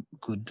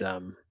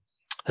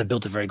they've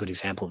built a very good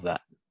example of that.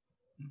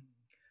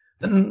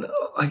 And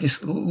I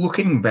guess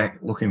looking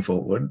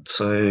forward,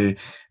 so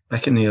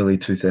back in the early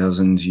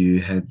 2000s,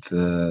 you had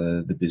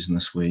the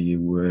business where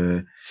you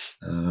were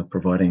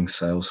providing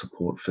sales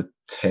support for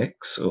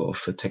techs or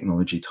for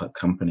technology type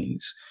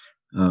companies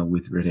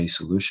with Ready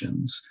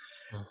Solutions.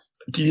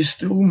 Do you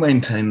still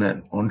maintain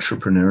that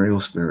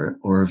entrepreneurial spirit,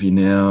 or have you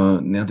now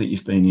that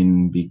you've been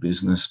in big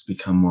business,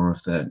 become more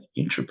of that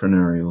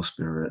entrepreneurial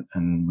spirit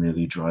and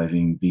really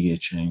driving bigger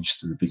change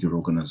through bigger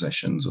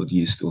organizations, or do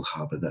you still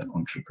harbor that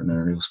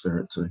entrepreneurial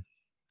spirit too?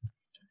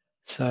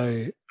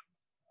 So,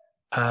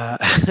 I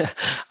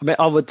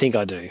would think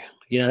I do.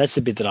 That's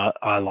the bit that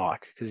I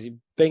like, because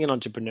being an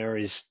entrepreneur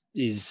is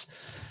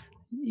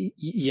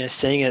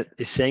seeing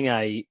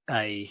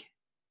a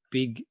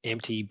big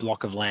empty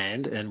block of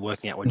land and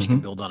working out what you can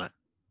build on it,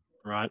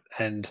 right?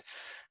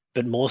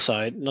 But more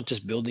so, not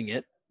just building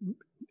it.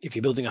 If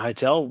you're building a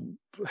hotel,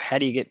 how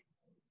do you get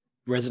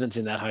residents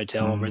in that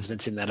hotel,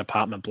 residents in that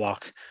apartment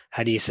block?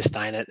 How do you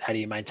sustain it? How do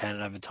you maintain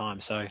it over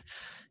time? So,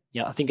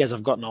 I think as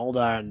I've gotten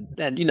older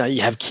and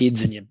you have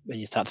kids and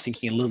you start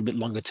thinking a little bit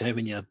longer term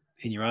in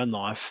your own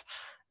life,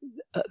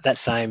 that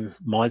same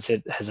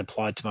mindset has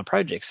applied to my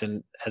projects,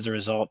 and as a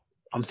result,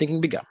 I'm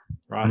thinking bigger,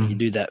 right? You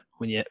do that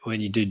when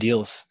you do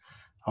deals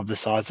of the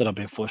size that I've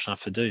been fortunate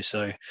enough to do.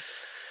 So,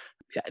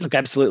 look,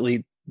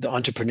 absolutely, the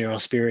entrepreneurial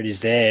spirit is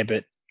there,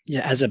 but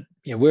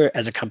we're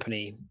as a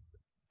company,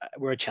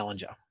 we're a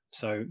challenger.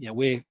 So,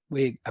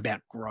 we're about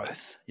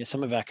growth.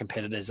 Some of our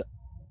competitors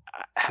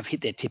have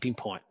hit their tipping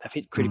point. They've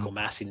hit critical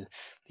mass in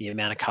the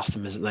amount of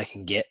customers that they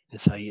can get,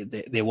 and so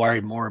they're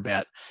worried more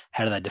about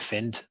how do they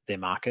defend their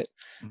market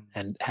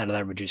and how do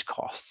they reduce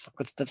costs.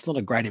 That's not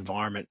a great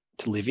environment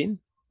to live in.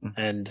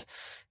 And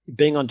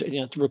being on,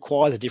 it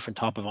requires a different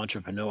type of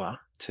entrepreneur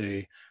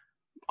to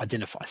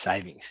identify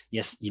savings.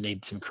 Yes, you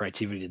need some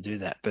creativity to do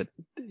that, but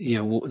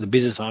the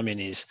business I'm in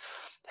is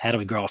how do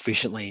we grow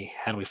efficiently?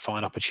 How do we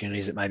find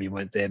opportunities that maybe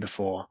weren't there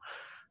before?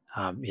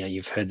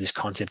 You've heard this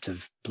concept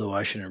of blue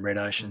ocean and red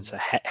ocean. So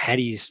how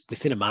do you,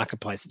 within a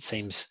marketplace that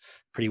seems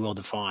pretty well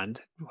defined,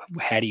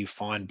 how do you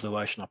find blue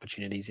ocean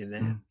opportunities in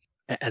there?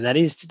 And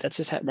that's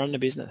just running a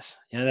business.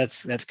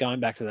 That's going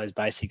back to those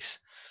basics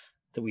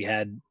that we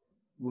had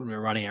when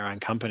we're running our own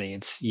company.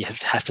 You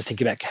have to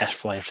think about cash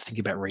flow, you have to think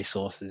about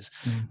resources,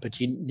 but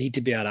you need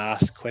to be able to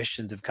ask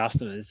questions of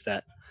customers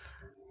that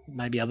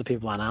maybe other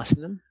people aren't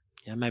asking them.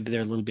 Maybe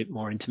they're a little bit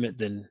more intimate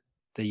than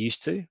they're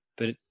used to,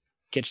 but it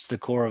gets to the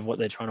core of what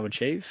they're trying to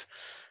achieve.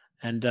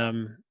 And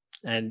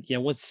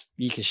once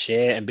you can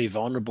share and be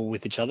vulnerable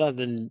with each other,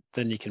 then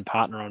you can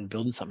partner on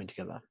building something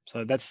together.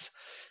 So that's,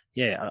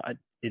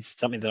 it's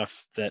something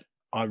that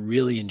I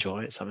really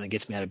enjoy. It's something that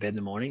gets me out of bed in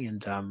the morning,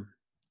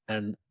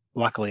 and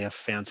luckily I've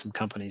found some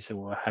companies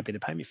who are happy to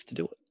pay me to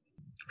do it.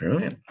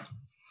 Brilliant.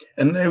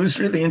 And it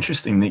was really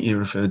interesting that you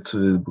referred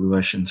to the Blue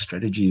Ocean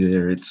strategy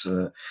there. It's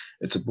a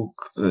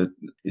book that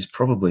is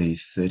probably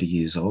 30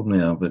 years old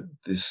now, but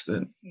there's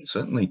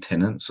certainly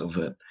tenets of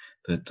it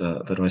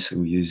that I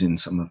still use in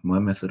some of my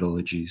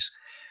methodologies.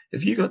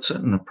 Have you got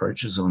certain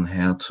approaches on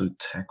how to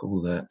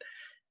tackle that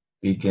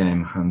big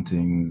game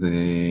hunting,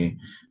 the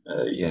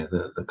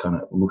kind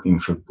of looking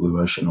for blue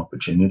ocean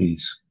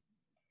opportunities?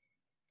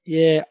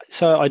 Yeah,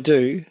 so I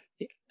do,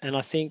 and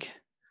I think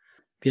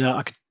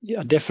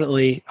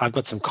I've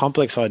got some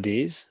complex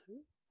ideas,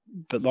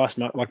 but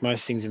like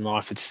most things in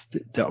life,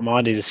 my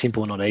ideas are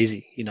simple, not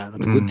easy. The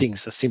good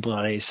things are simple,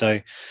 not easy.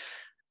 So,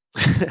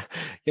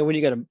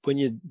 when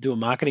you do a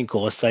marketing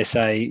course, they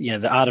say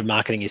the art of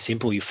marketing is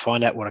simple. You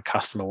find out what a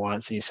customer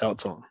wants and you sell it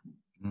to them.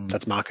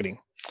 That's marketing,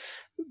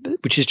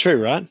 which is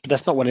true, right? But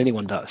that's not what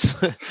anyone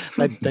does.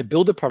 They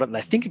build a product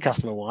they think a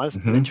customer wants,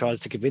 and then tries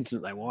to convince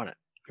them that they want it.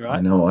 right?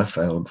 I know I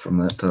failed from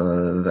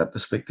that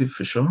perspective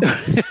for sure.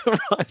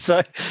 Right.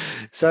 So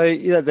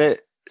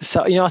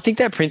I think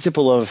that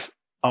principle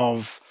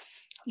of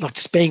like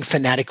just being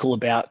fanatical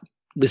about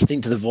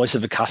listening to the voice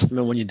of a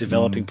customer when you're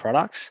developing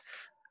products,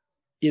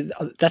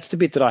 that's the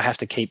bit that I have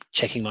to keep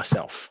checking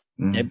myself.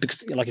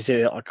 Because, like I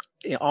said, like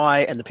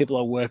I and the people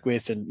I work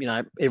with, and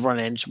everyone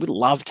in we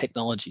love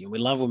technology, and we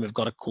love when we've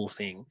got a cool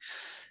thing,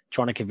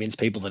 trying to convince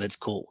people that it's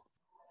cool.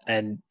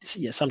 And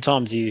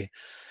sometimes you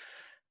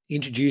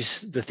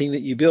introduce the thing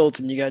that you built,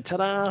 and you go,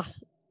 ta-da,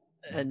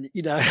 and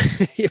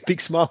a big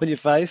smile on your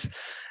face.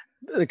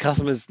 The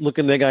customer's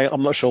looking there, going,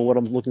 "I'm not sure what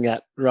I'm looking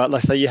at." Right?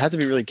 Like, so you have to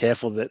be really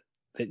careful that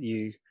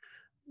you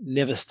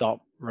never stop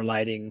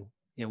relating,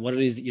 what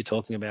it is that you're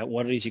talking about,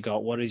 what it is you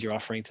got, what it is you're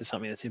offering to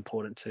something that's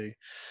important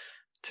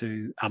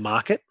to a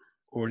market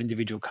or an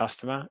individual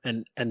customer,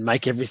 and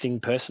make everything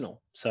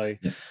personal. So,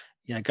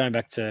 going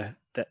back to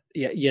that,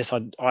 yes,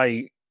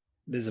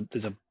 there's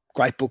a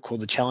great book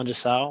called The Challenger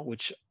Sale,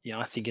 which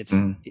I think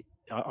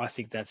I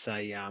think that's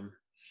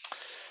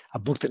a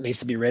book that needs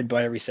to be read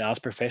by every sales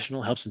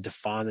professional. Helps them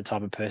define the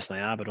type of person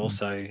they are, but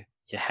also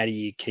how do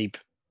you keep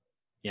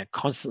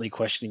constantly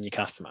questioning your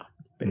customer,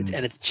 and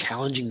it's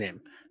challenging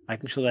them,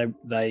 making sure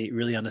they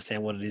really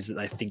understand what it is that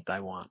they think they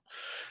want.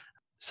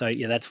 So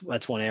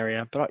that's one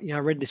area. But I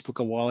read this book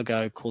a while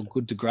ago called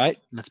Good to Great,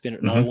 and that's been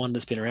another one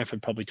that's been around for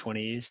probably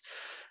 20 years.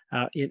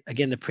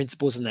 Again, the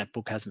principles in that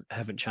book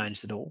haven't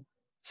changed at all.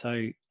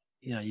 So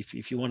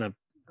if you want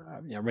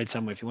to read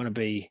somewhere, if you want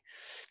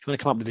to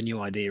come up with a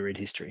new idea, read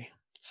history.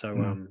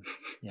 So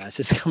it's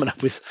just coming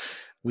up with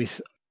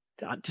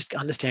just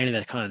understanding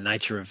that kind of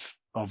nature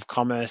of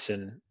commerce,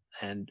 and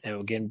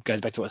again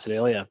goes back to what I said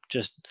earlier,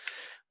 just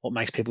what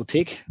makes people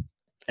tick,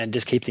 and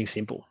just keep things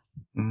simple.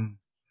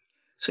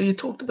 So you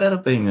talked about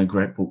it being a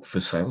great book for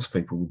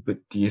salespeople, but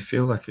do you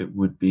feel like it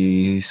would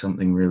be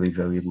something really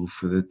valuable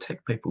for the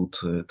tech people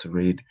to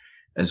read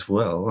as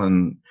well,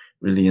 and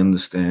really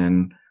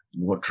understand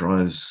what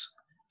drives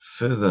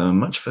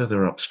much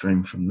further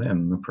upstream from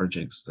them, the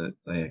projects that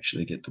they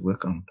actually get to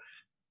work on?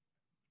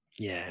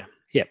 Yeah.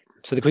 Yep.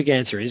 So the quick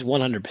answer is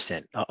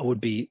 100%.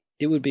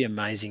 It would be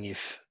amazing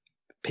if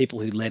people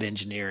who led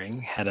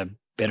engineering had a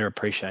better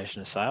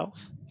appreciation of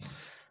sales.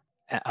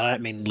 I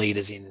don't mean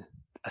leaders in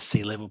a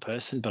C-level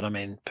person, but I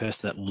mean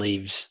person that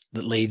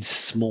leads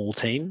small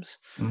teams,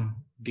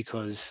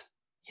 because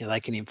they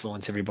can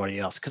influence everybody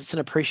else, because it's an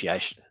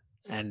appreciation.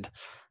 And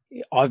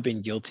I've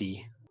been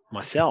guilty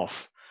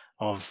myself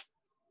of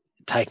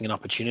taking an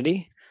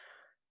opportunity,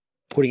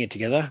 putting it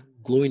together,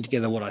 gluing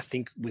together what I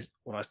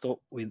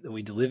thought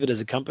we delivered as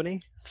a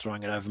company,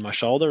 throwing it over my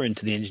shoulder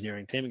into the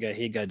engineering team and go,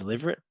 "Here, go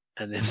deliver it,"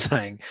 and them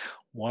saying,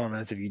 "What on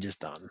earth have you just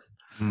done?"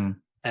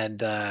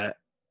 And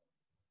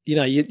you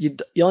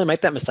only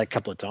make that mistake a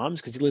couple of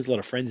times because you lose a lot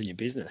of friends in your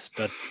business.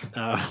 But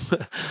that's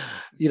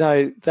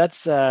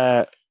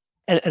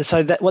and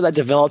so that what that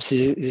develops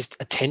is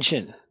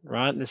attention,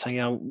 right? And it's saying,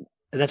 and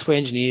that's where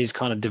engineers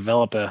kind of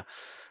develop a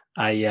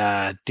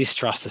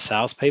distrust of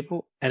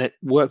salespeople, and it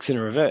works in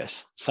a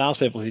reverse.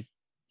 Salespeople who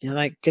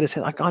they get a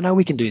sense like, "I know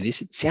we can do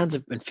this. It sounds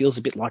and feels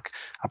a bit like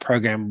a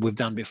program we've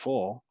done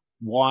before.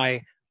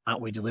 Why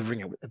aren't we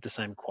delivering it at the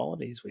same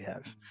quality as we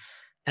have?"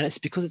 And it's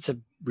because it's a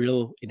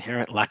real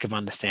inherent lack of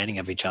understanding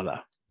of each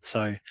other.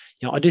 So,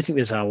 I do think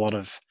there's a lot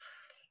of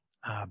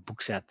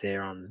books out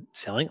there on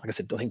selling. Like I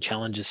said, I think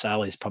Challenger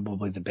Sale is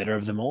probably the better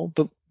of them all.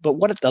 But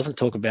what it doesn't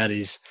talk about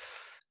is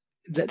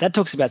that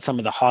talks about some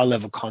of the high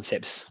level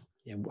concepts,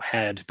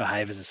 how to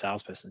behave as a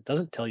salesperson. It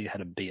doesn't tell you how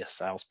to be a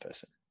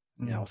salesperson,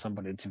 or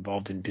somebody that's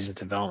involved in business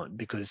development,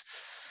 because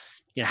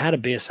how to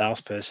be a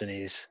salesperson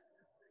is,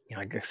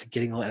 I guess,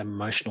 getting all that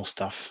emotional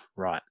stuff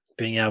right,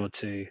 being able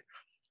to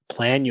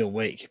plan your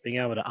week, being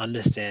able to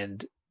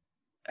understand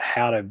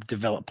how to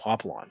develop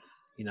pipeline,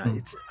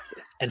 it's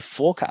and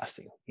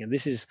forecasting.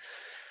 This is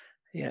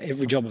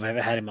every job I've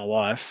ever had in my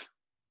life,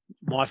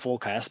 my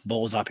forecast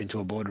balls up into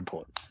a board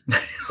report.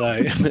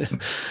 So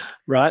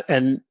right,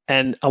 and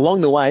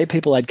along the way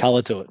people add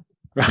color to it,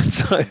 right?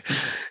 So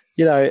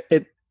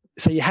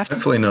so you have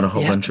hopefully not a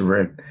whole bunch of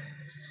red,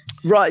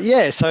 right?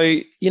 Yeah. So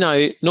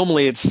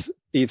normally it's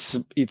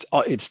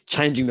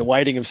changing the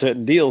weighting of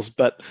certain deals,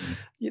 but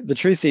the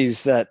truth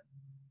is that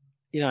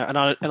and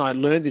I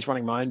learned this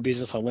running my own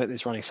business, I learned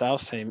this running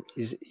sales team,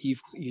 is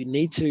you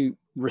need to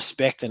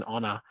respect and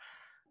honor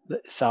the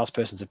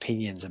salesperson's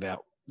opinions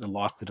about the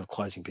likelihood of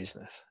closing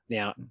business.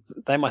 Now,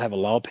 they might have a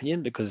low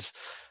opinion because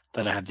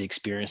they don't have the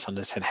experience to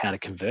understand how to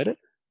convert it,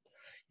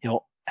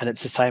 and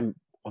it's the same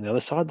on the other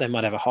side. They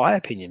might have a high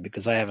opinion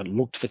because they haven't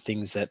looked for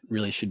things that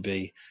really should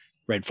be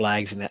red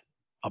flags in that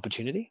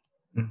opportunity.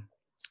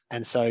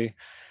 And so,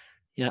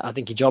 I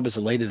think your job as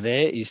a leader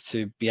there is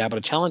to be able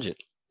to challenge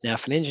it. Now,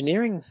 for an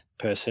engineering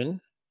person,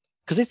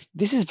 because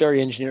this is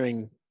very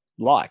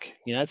engineering-like,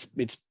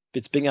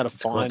 it's being able to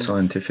find. Quite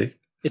scientific.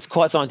 It's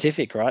quite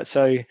scientific, right?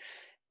 So,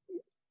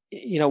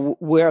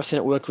 where I've seen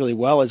it work really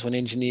well is when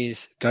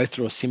engineers go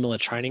through a similar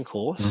training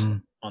course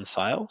on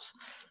sales.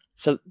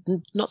 So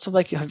not so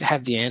they can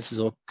have the answers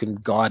or can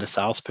guide a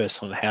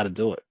salesperson on how to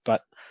do it,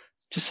 but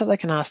just so they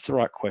can ask the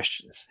right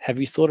questions. Have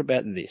you thought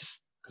about this?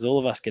 Because all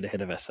of us get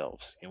ahead of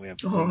ourselves.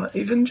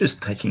 Even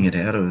just taking it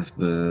out of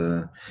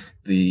the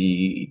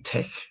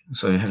tech,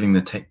 so having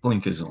the tech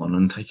blinkers on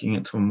and taking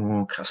it to a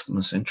more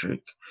customer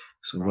centric.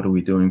 So what are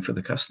we doing for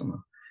the customer?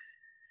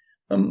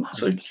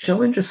 So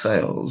Challenger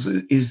Sales,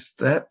 is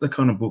that the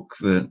kind of book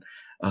that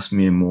us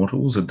mere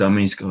mortals, a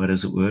dummy's guide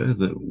as it were,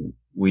 that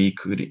we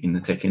could in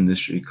the tech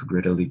industry could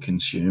readily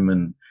consume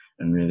and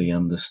really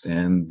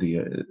understand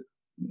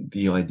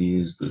the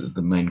ideas,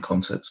 the main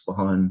concepts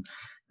behind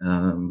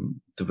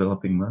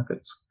developing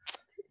markets?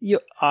 Yeah,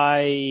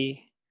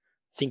 I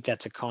think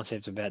that's a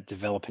concept about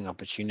developing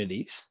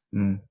opportunities.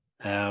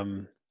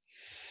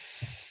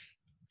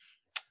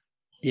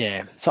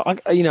 Yeah, so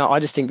I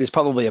just think there's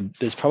probably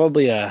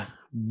a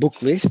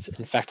book list.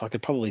 In fact, I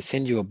could probably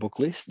send you a book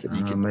list that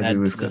you can maybe add.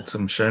 We've got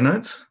some show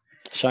notes.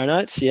 Show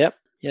notes, yep.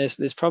 Yes,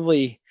 there's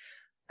probably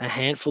a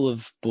handful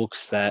of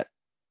books that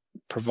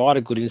provide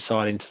a good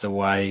insight into the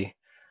way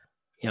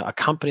a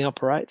company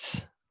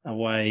operates, a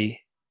way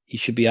you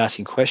should be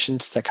asking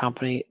questions to that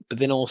company, but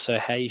then also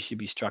how you should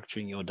be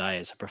structuring your day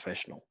as a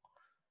professional.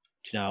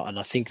 And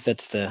I think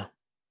that's the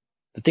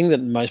thing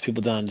that most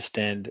people don't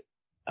understand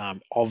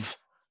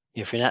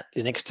if you're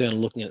an external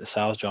looking at the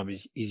sales job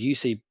is you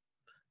see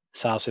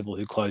salespeople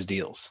who close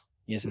deals.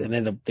 Yes, and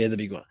they're the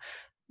big one.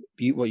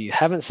 What you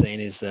haven't seen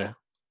is the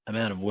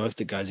amount of work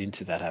that goes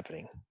into that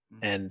happening.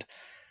 And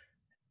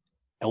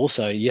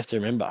also you have to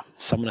remember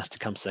someone has to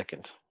come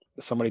second.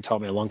 Somebody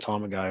told me a long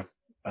time ago,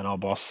 an old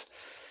boss,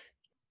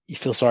 you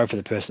feel sorry for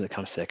the person that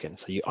comes second.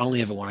 So you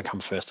only ever want to come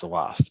first or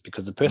last,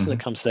 because the person that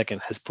comes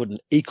second has put an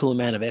equal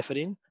amount of effort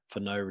in for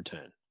no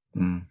return.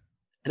 And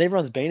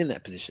everyone's been in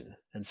that position.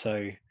 And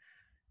so,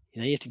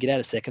 you have to get out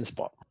of second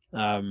spot.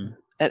 And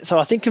so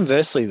I think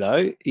conversely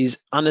though, is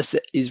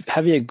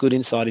having a good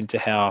insight into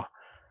how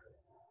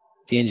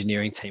the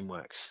engineering team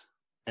works.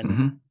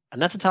 And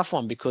that's a tough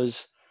one,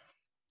 because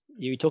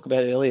you talk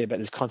about it earlier about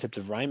this concept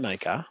of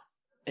rainmaker.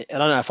 I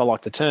don't know if I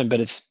like the term, but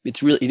it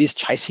is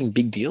chasing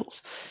big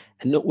deals.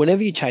 And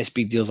whenever you chase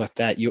big deals like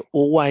that, you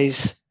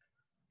always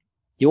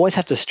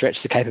have to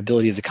stretch the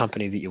capability of the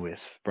company that you're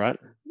with, right?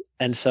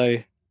 And so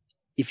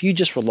if you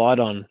just relied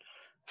on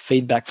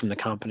feedback from the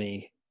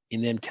company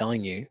in them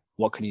telling you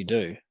what can you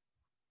do,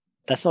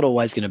 that's not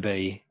always going to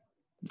be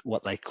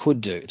what they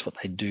could do. It's what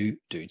they do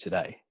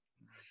today.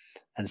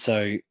 And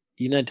so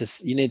you need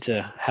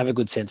to have a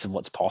good sense of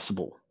what's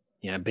possible.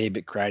 Be a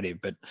bit creative,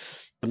 but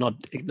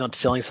not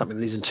selling something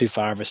that isn't too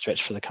far of a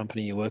stretch for the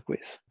company you work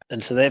with.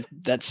 And so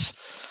that's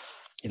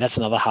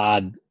another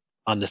hard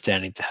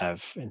understanding to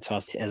have. And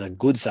so as a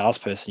good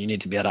salesperson, you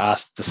need to be able to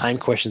ask the same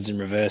questions in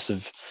reverse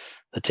of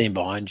the team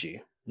behind you.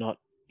 Not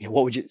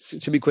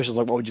should be questions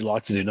like, what would you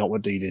like to do, not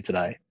what do you do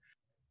today?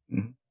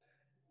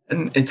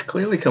 And it's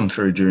clearly come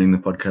through during the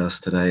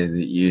podcast today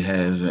that you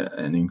have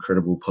an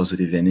incredible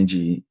positive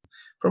energy,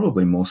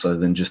 probably more so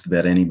than just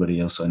about anybody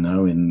else I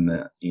know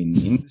in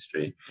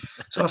industry.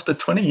 So after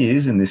 20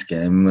 years in this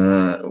game,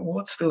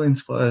 what still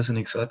inspires and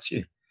excites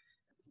you?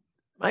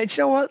 Mate,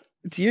 you know what?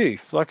 It's you.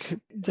 Like,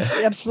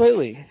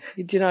 absolutely.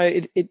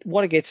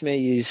 What it gets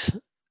me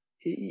is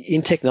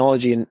in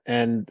technology,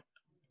 and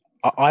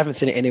I haven't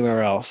seen it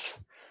anywhere else.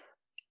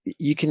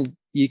 You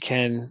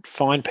can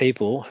find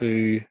people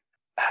who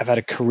have had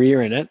a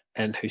career in it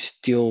and who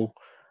still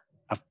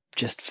are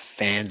just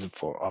fans of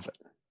it.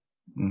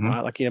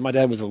 Right? Like, my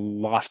dad was a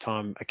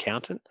lifetime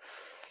accountant.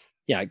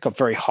 Yeah, got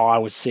very high,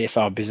 was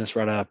CFO, business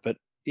runner, but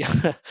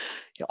I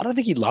don't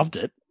think he loved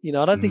it. I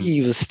don't think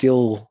he was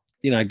still,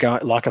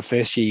 going like a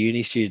first year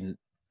uni student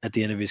at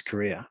the end of his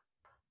career.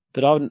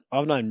 But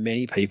I've known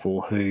many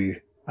people who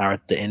are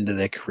at the end of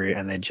their career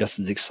and they're just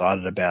as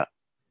excited about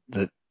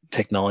the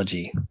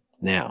technology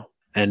now.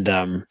 And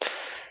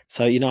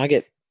so I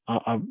get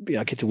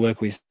to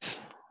work with.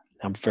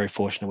 I'm very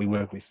fortunate. We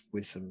work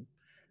with some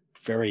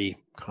very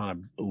kind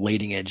of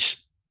leading edge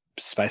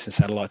space and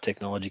satellite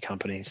technology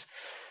companies,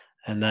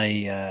 and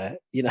they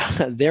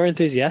they're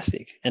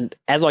enthusiastic. And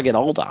as I get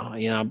older,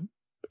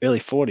 early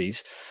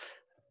 40s,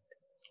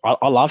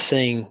 I love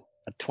seeing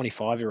a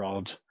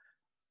 25-year-old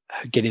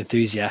get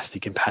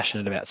enthusiastic and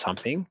passionate about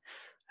something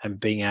and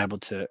being able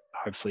to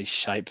hopefully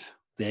shape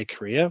their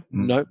career,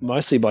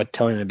 mostly by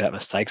telling them about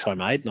mistakes I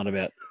made, not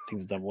about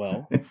things I've done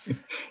well.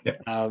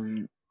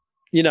 And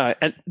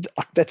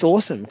that's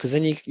awesome, because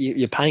then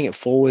you're paying it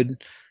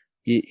forward.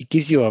 It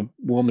gives you a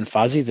warm and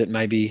fuzzy that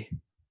maybe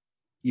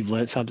you've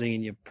learned something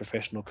in your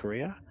professional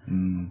career.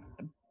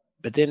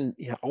 But then,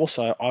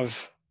 also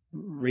I've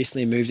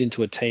recently moved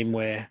into a team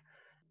where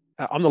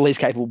I'm the least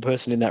capable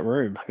person in that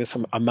room. There's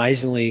some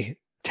amazingly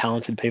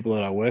talented people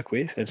that I work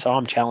with, and so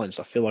I'm challenged.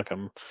 I feel like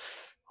I'm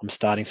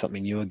starting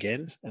something new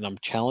again, and I'm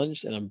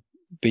challenged, and I'm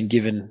been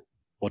given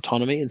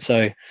autonomy. And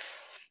so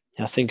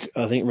I think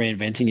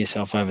reinventing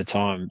yourself over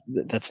time,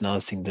 that's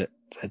another thing that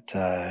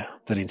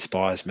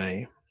inspires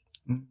me.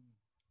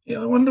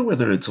 Yeah, I wonder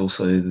whether it's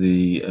also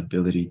the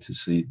ability to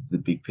see the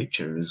big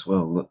picture as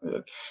well,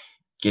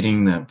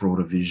 getting that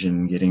broader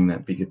vision, getting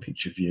that bigger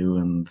picture view,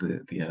 and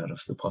the art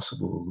of the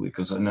possible.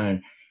 Because I know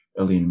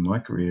early in my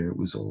career, it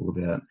was all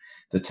about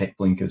the tech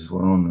blinkers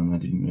were on, and I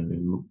didn't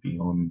really look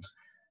beyond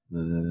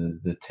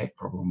the tech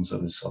problems I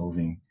was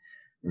solving.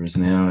 Whereas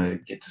now I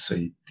get to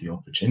see the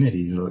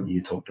opportunities, like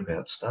you talked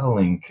about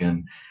Starlink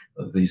and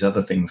these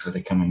other things that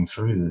are coming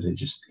through that are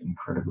just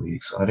incredibly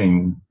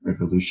exciting,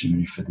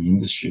 revolutionary for the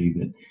industry,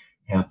 but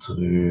how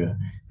to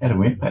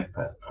impact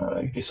that.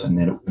 I guess I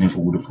never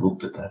would have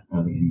looked at that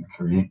early in the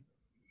career.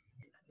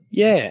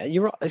 Yeah,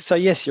 you're right. So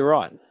yes, you're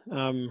right.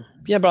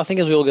 But I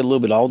think as we all get a little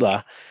bit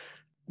older,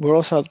 we're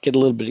also get a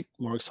little bit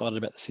more excited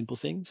about the simple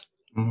things.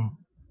 Mm.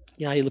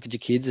 You know, you look at your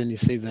kids and you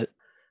see that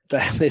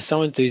they're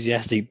so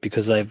enthusiastic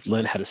because they've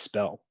learned how to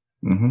spell.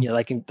 Mm-hmm. You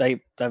know,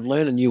 they've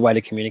learned a new way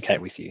to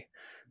communicate with you,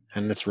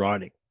 and that's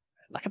writing.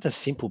 Like, it's a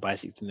simple,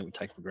 basic thing that we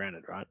take for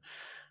granted, right?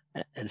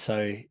 And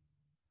so,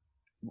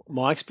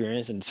 my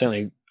experience, and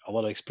certainly a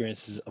lot of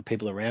experiences of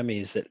people around me,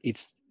 is that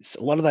it's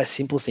a lot of those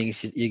simple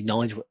things. You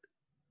acknowledge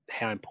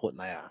how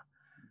important they are,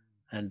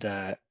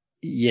 and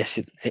yes,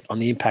 on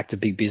the impact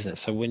of big business.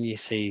 So when you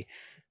see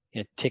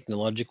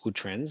technological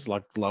trends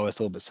like low Earth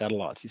orbit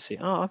satellites, you see,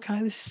 oh,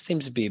 okay, this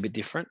seems to be a bit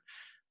different.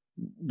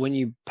 When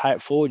you pay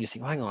it forward, you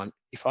think, hang on,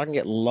 if I can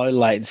get low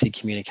latency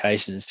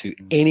communications to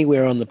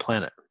anywhere on the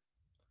planet,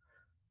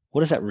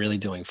 what is that really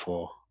doing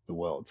for the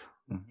world?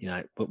 Mm-hmm. You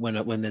know, but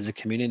when there's a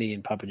community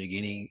in Papua New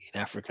Guinea, in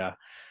Africa,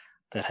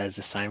 that has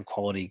the same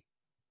quality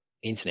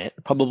internet,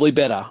 probably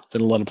better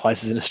than a lot of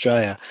places in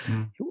Australia,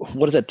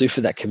 what does that do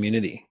for that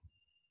community?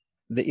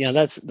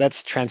 That's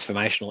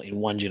transformational in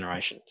one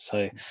generation.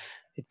 So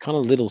it kind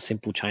of little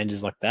simple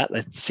changes like that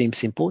seem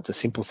simple. It's a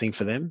simple thing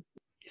for them.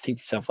 You think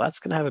to yourself, that's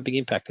going to have a big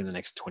impact in the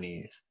next 20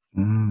 years.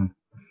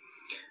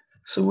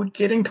 So we're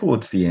getting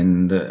towards the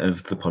end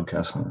of the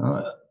podcast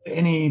now.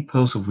 Any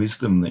pearls of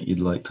wisdom that you'd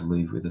like to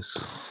leave with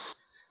us?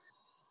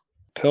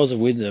 Pearls of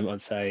wisdom, I'd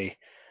say,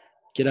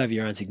 get over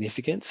your own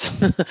significance.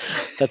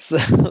 That's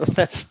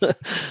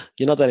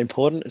you're not that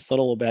important. It's not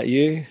all about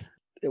you.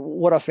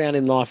 What I found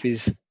in life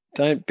is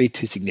don't be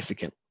too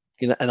significant.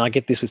 And I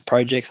get this with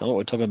projects. I know what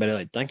we're talking about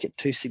earlier. Don't get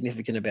too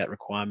significant about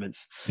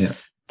requirements. Yeah.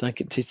 Don't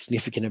get too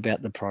significant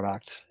about the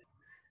product.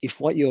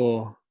 If what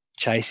you're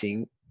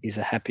chasing is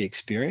a happy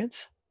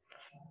experience,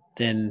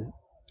 then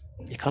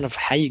you kind of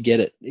how you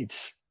get it.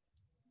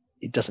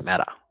 It doesn't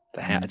matter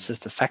the how. It's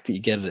just the fact that you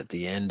get it at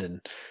the end,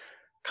 and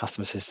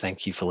customer says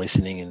thank you for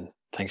listening and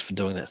thanks for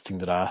doing that thing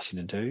that I asked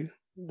you to do.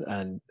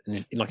 And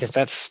if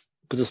that's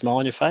puts a smile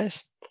on your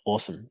face,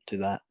 awesome, do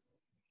that.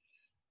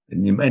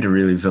 And you made a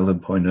really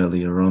valid point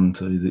earlier on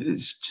too, that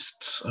it's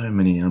just so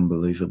many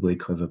unbelievably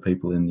clever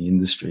people in the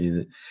industry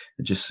that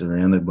are just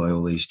surrounded by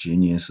all these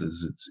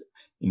geniuses. It's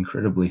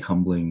incredibly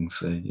humbling.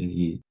 So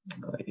I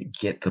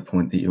get the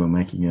point that you were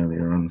making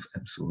earlier on.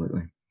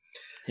 Absolutely.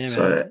 Yeah, man.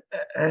 So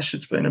Ash,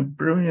 it's been a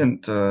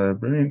brilliant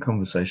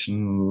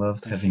conversation.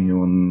 Loved having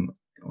you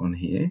on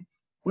here.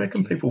 Where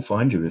can people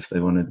find you if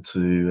they wanted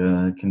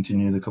to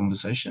continue the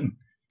conversation?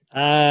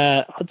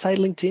 I'd say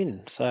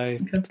LinkedIn. So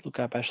look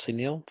up Ashley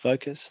Neale,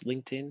 Vocus,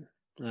 LinkedIn.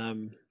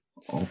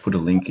 I'll put a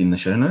link in the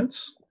show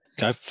notes.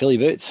 Go fill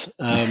your boots.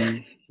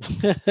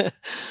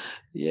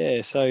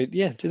 Yeah, so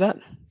do that.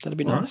 That'd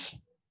be nice.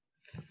 Right.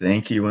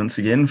 Thank you once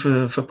again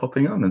for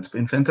popping on. It's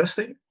been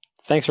fantastic.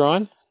 Thanks,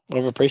 Ryan.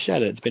 I've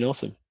appreciated it. It's been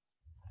awesome.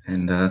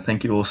 And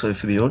thank you also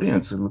for the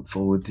audience. I look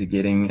forward to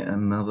getting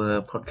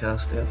another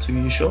podcast out to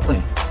you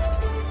shortly.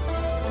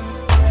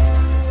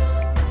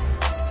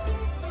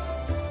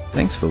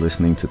 Thanks for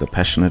listening to the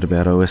Passionate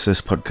About OSS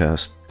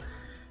podcast.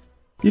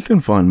 You can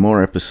find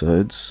more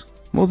episodes,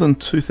 more than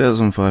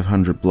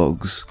 2,500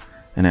 blogs,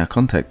 and our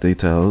contact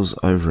details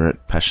over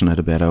at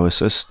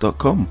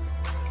passionateaboutoss.com.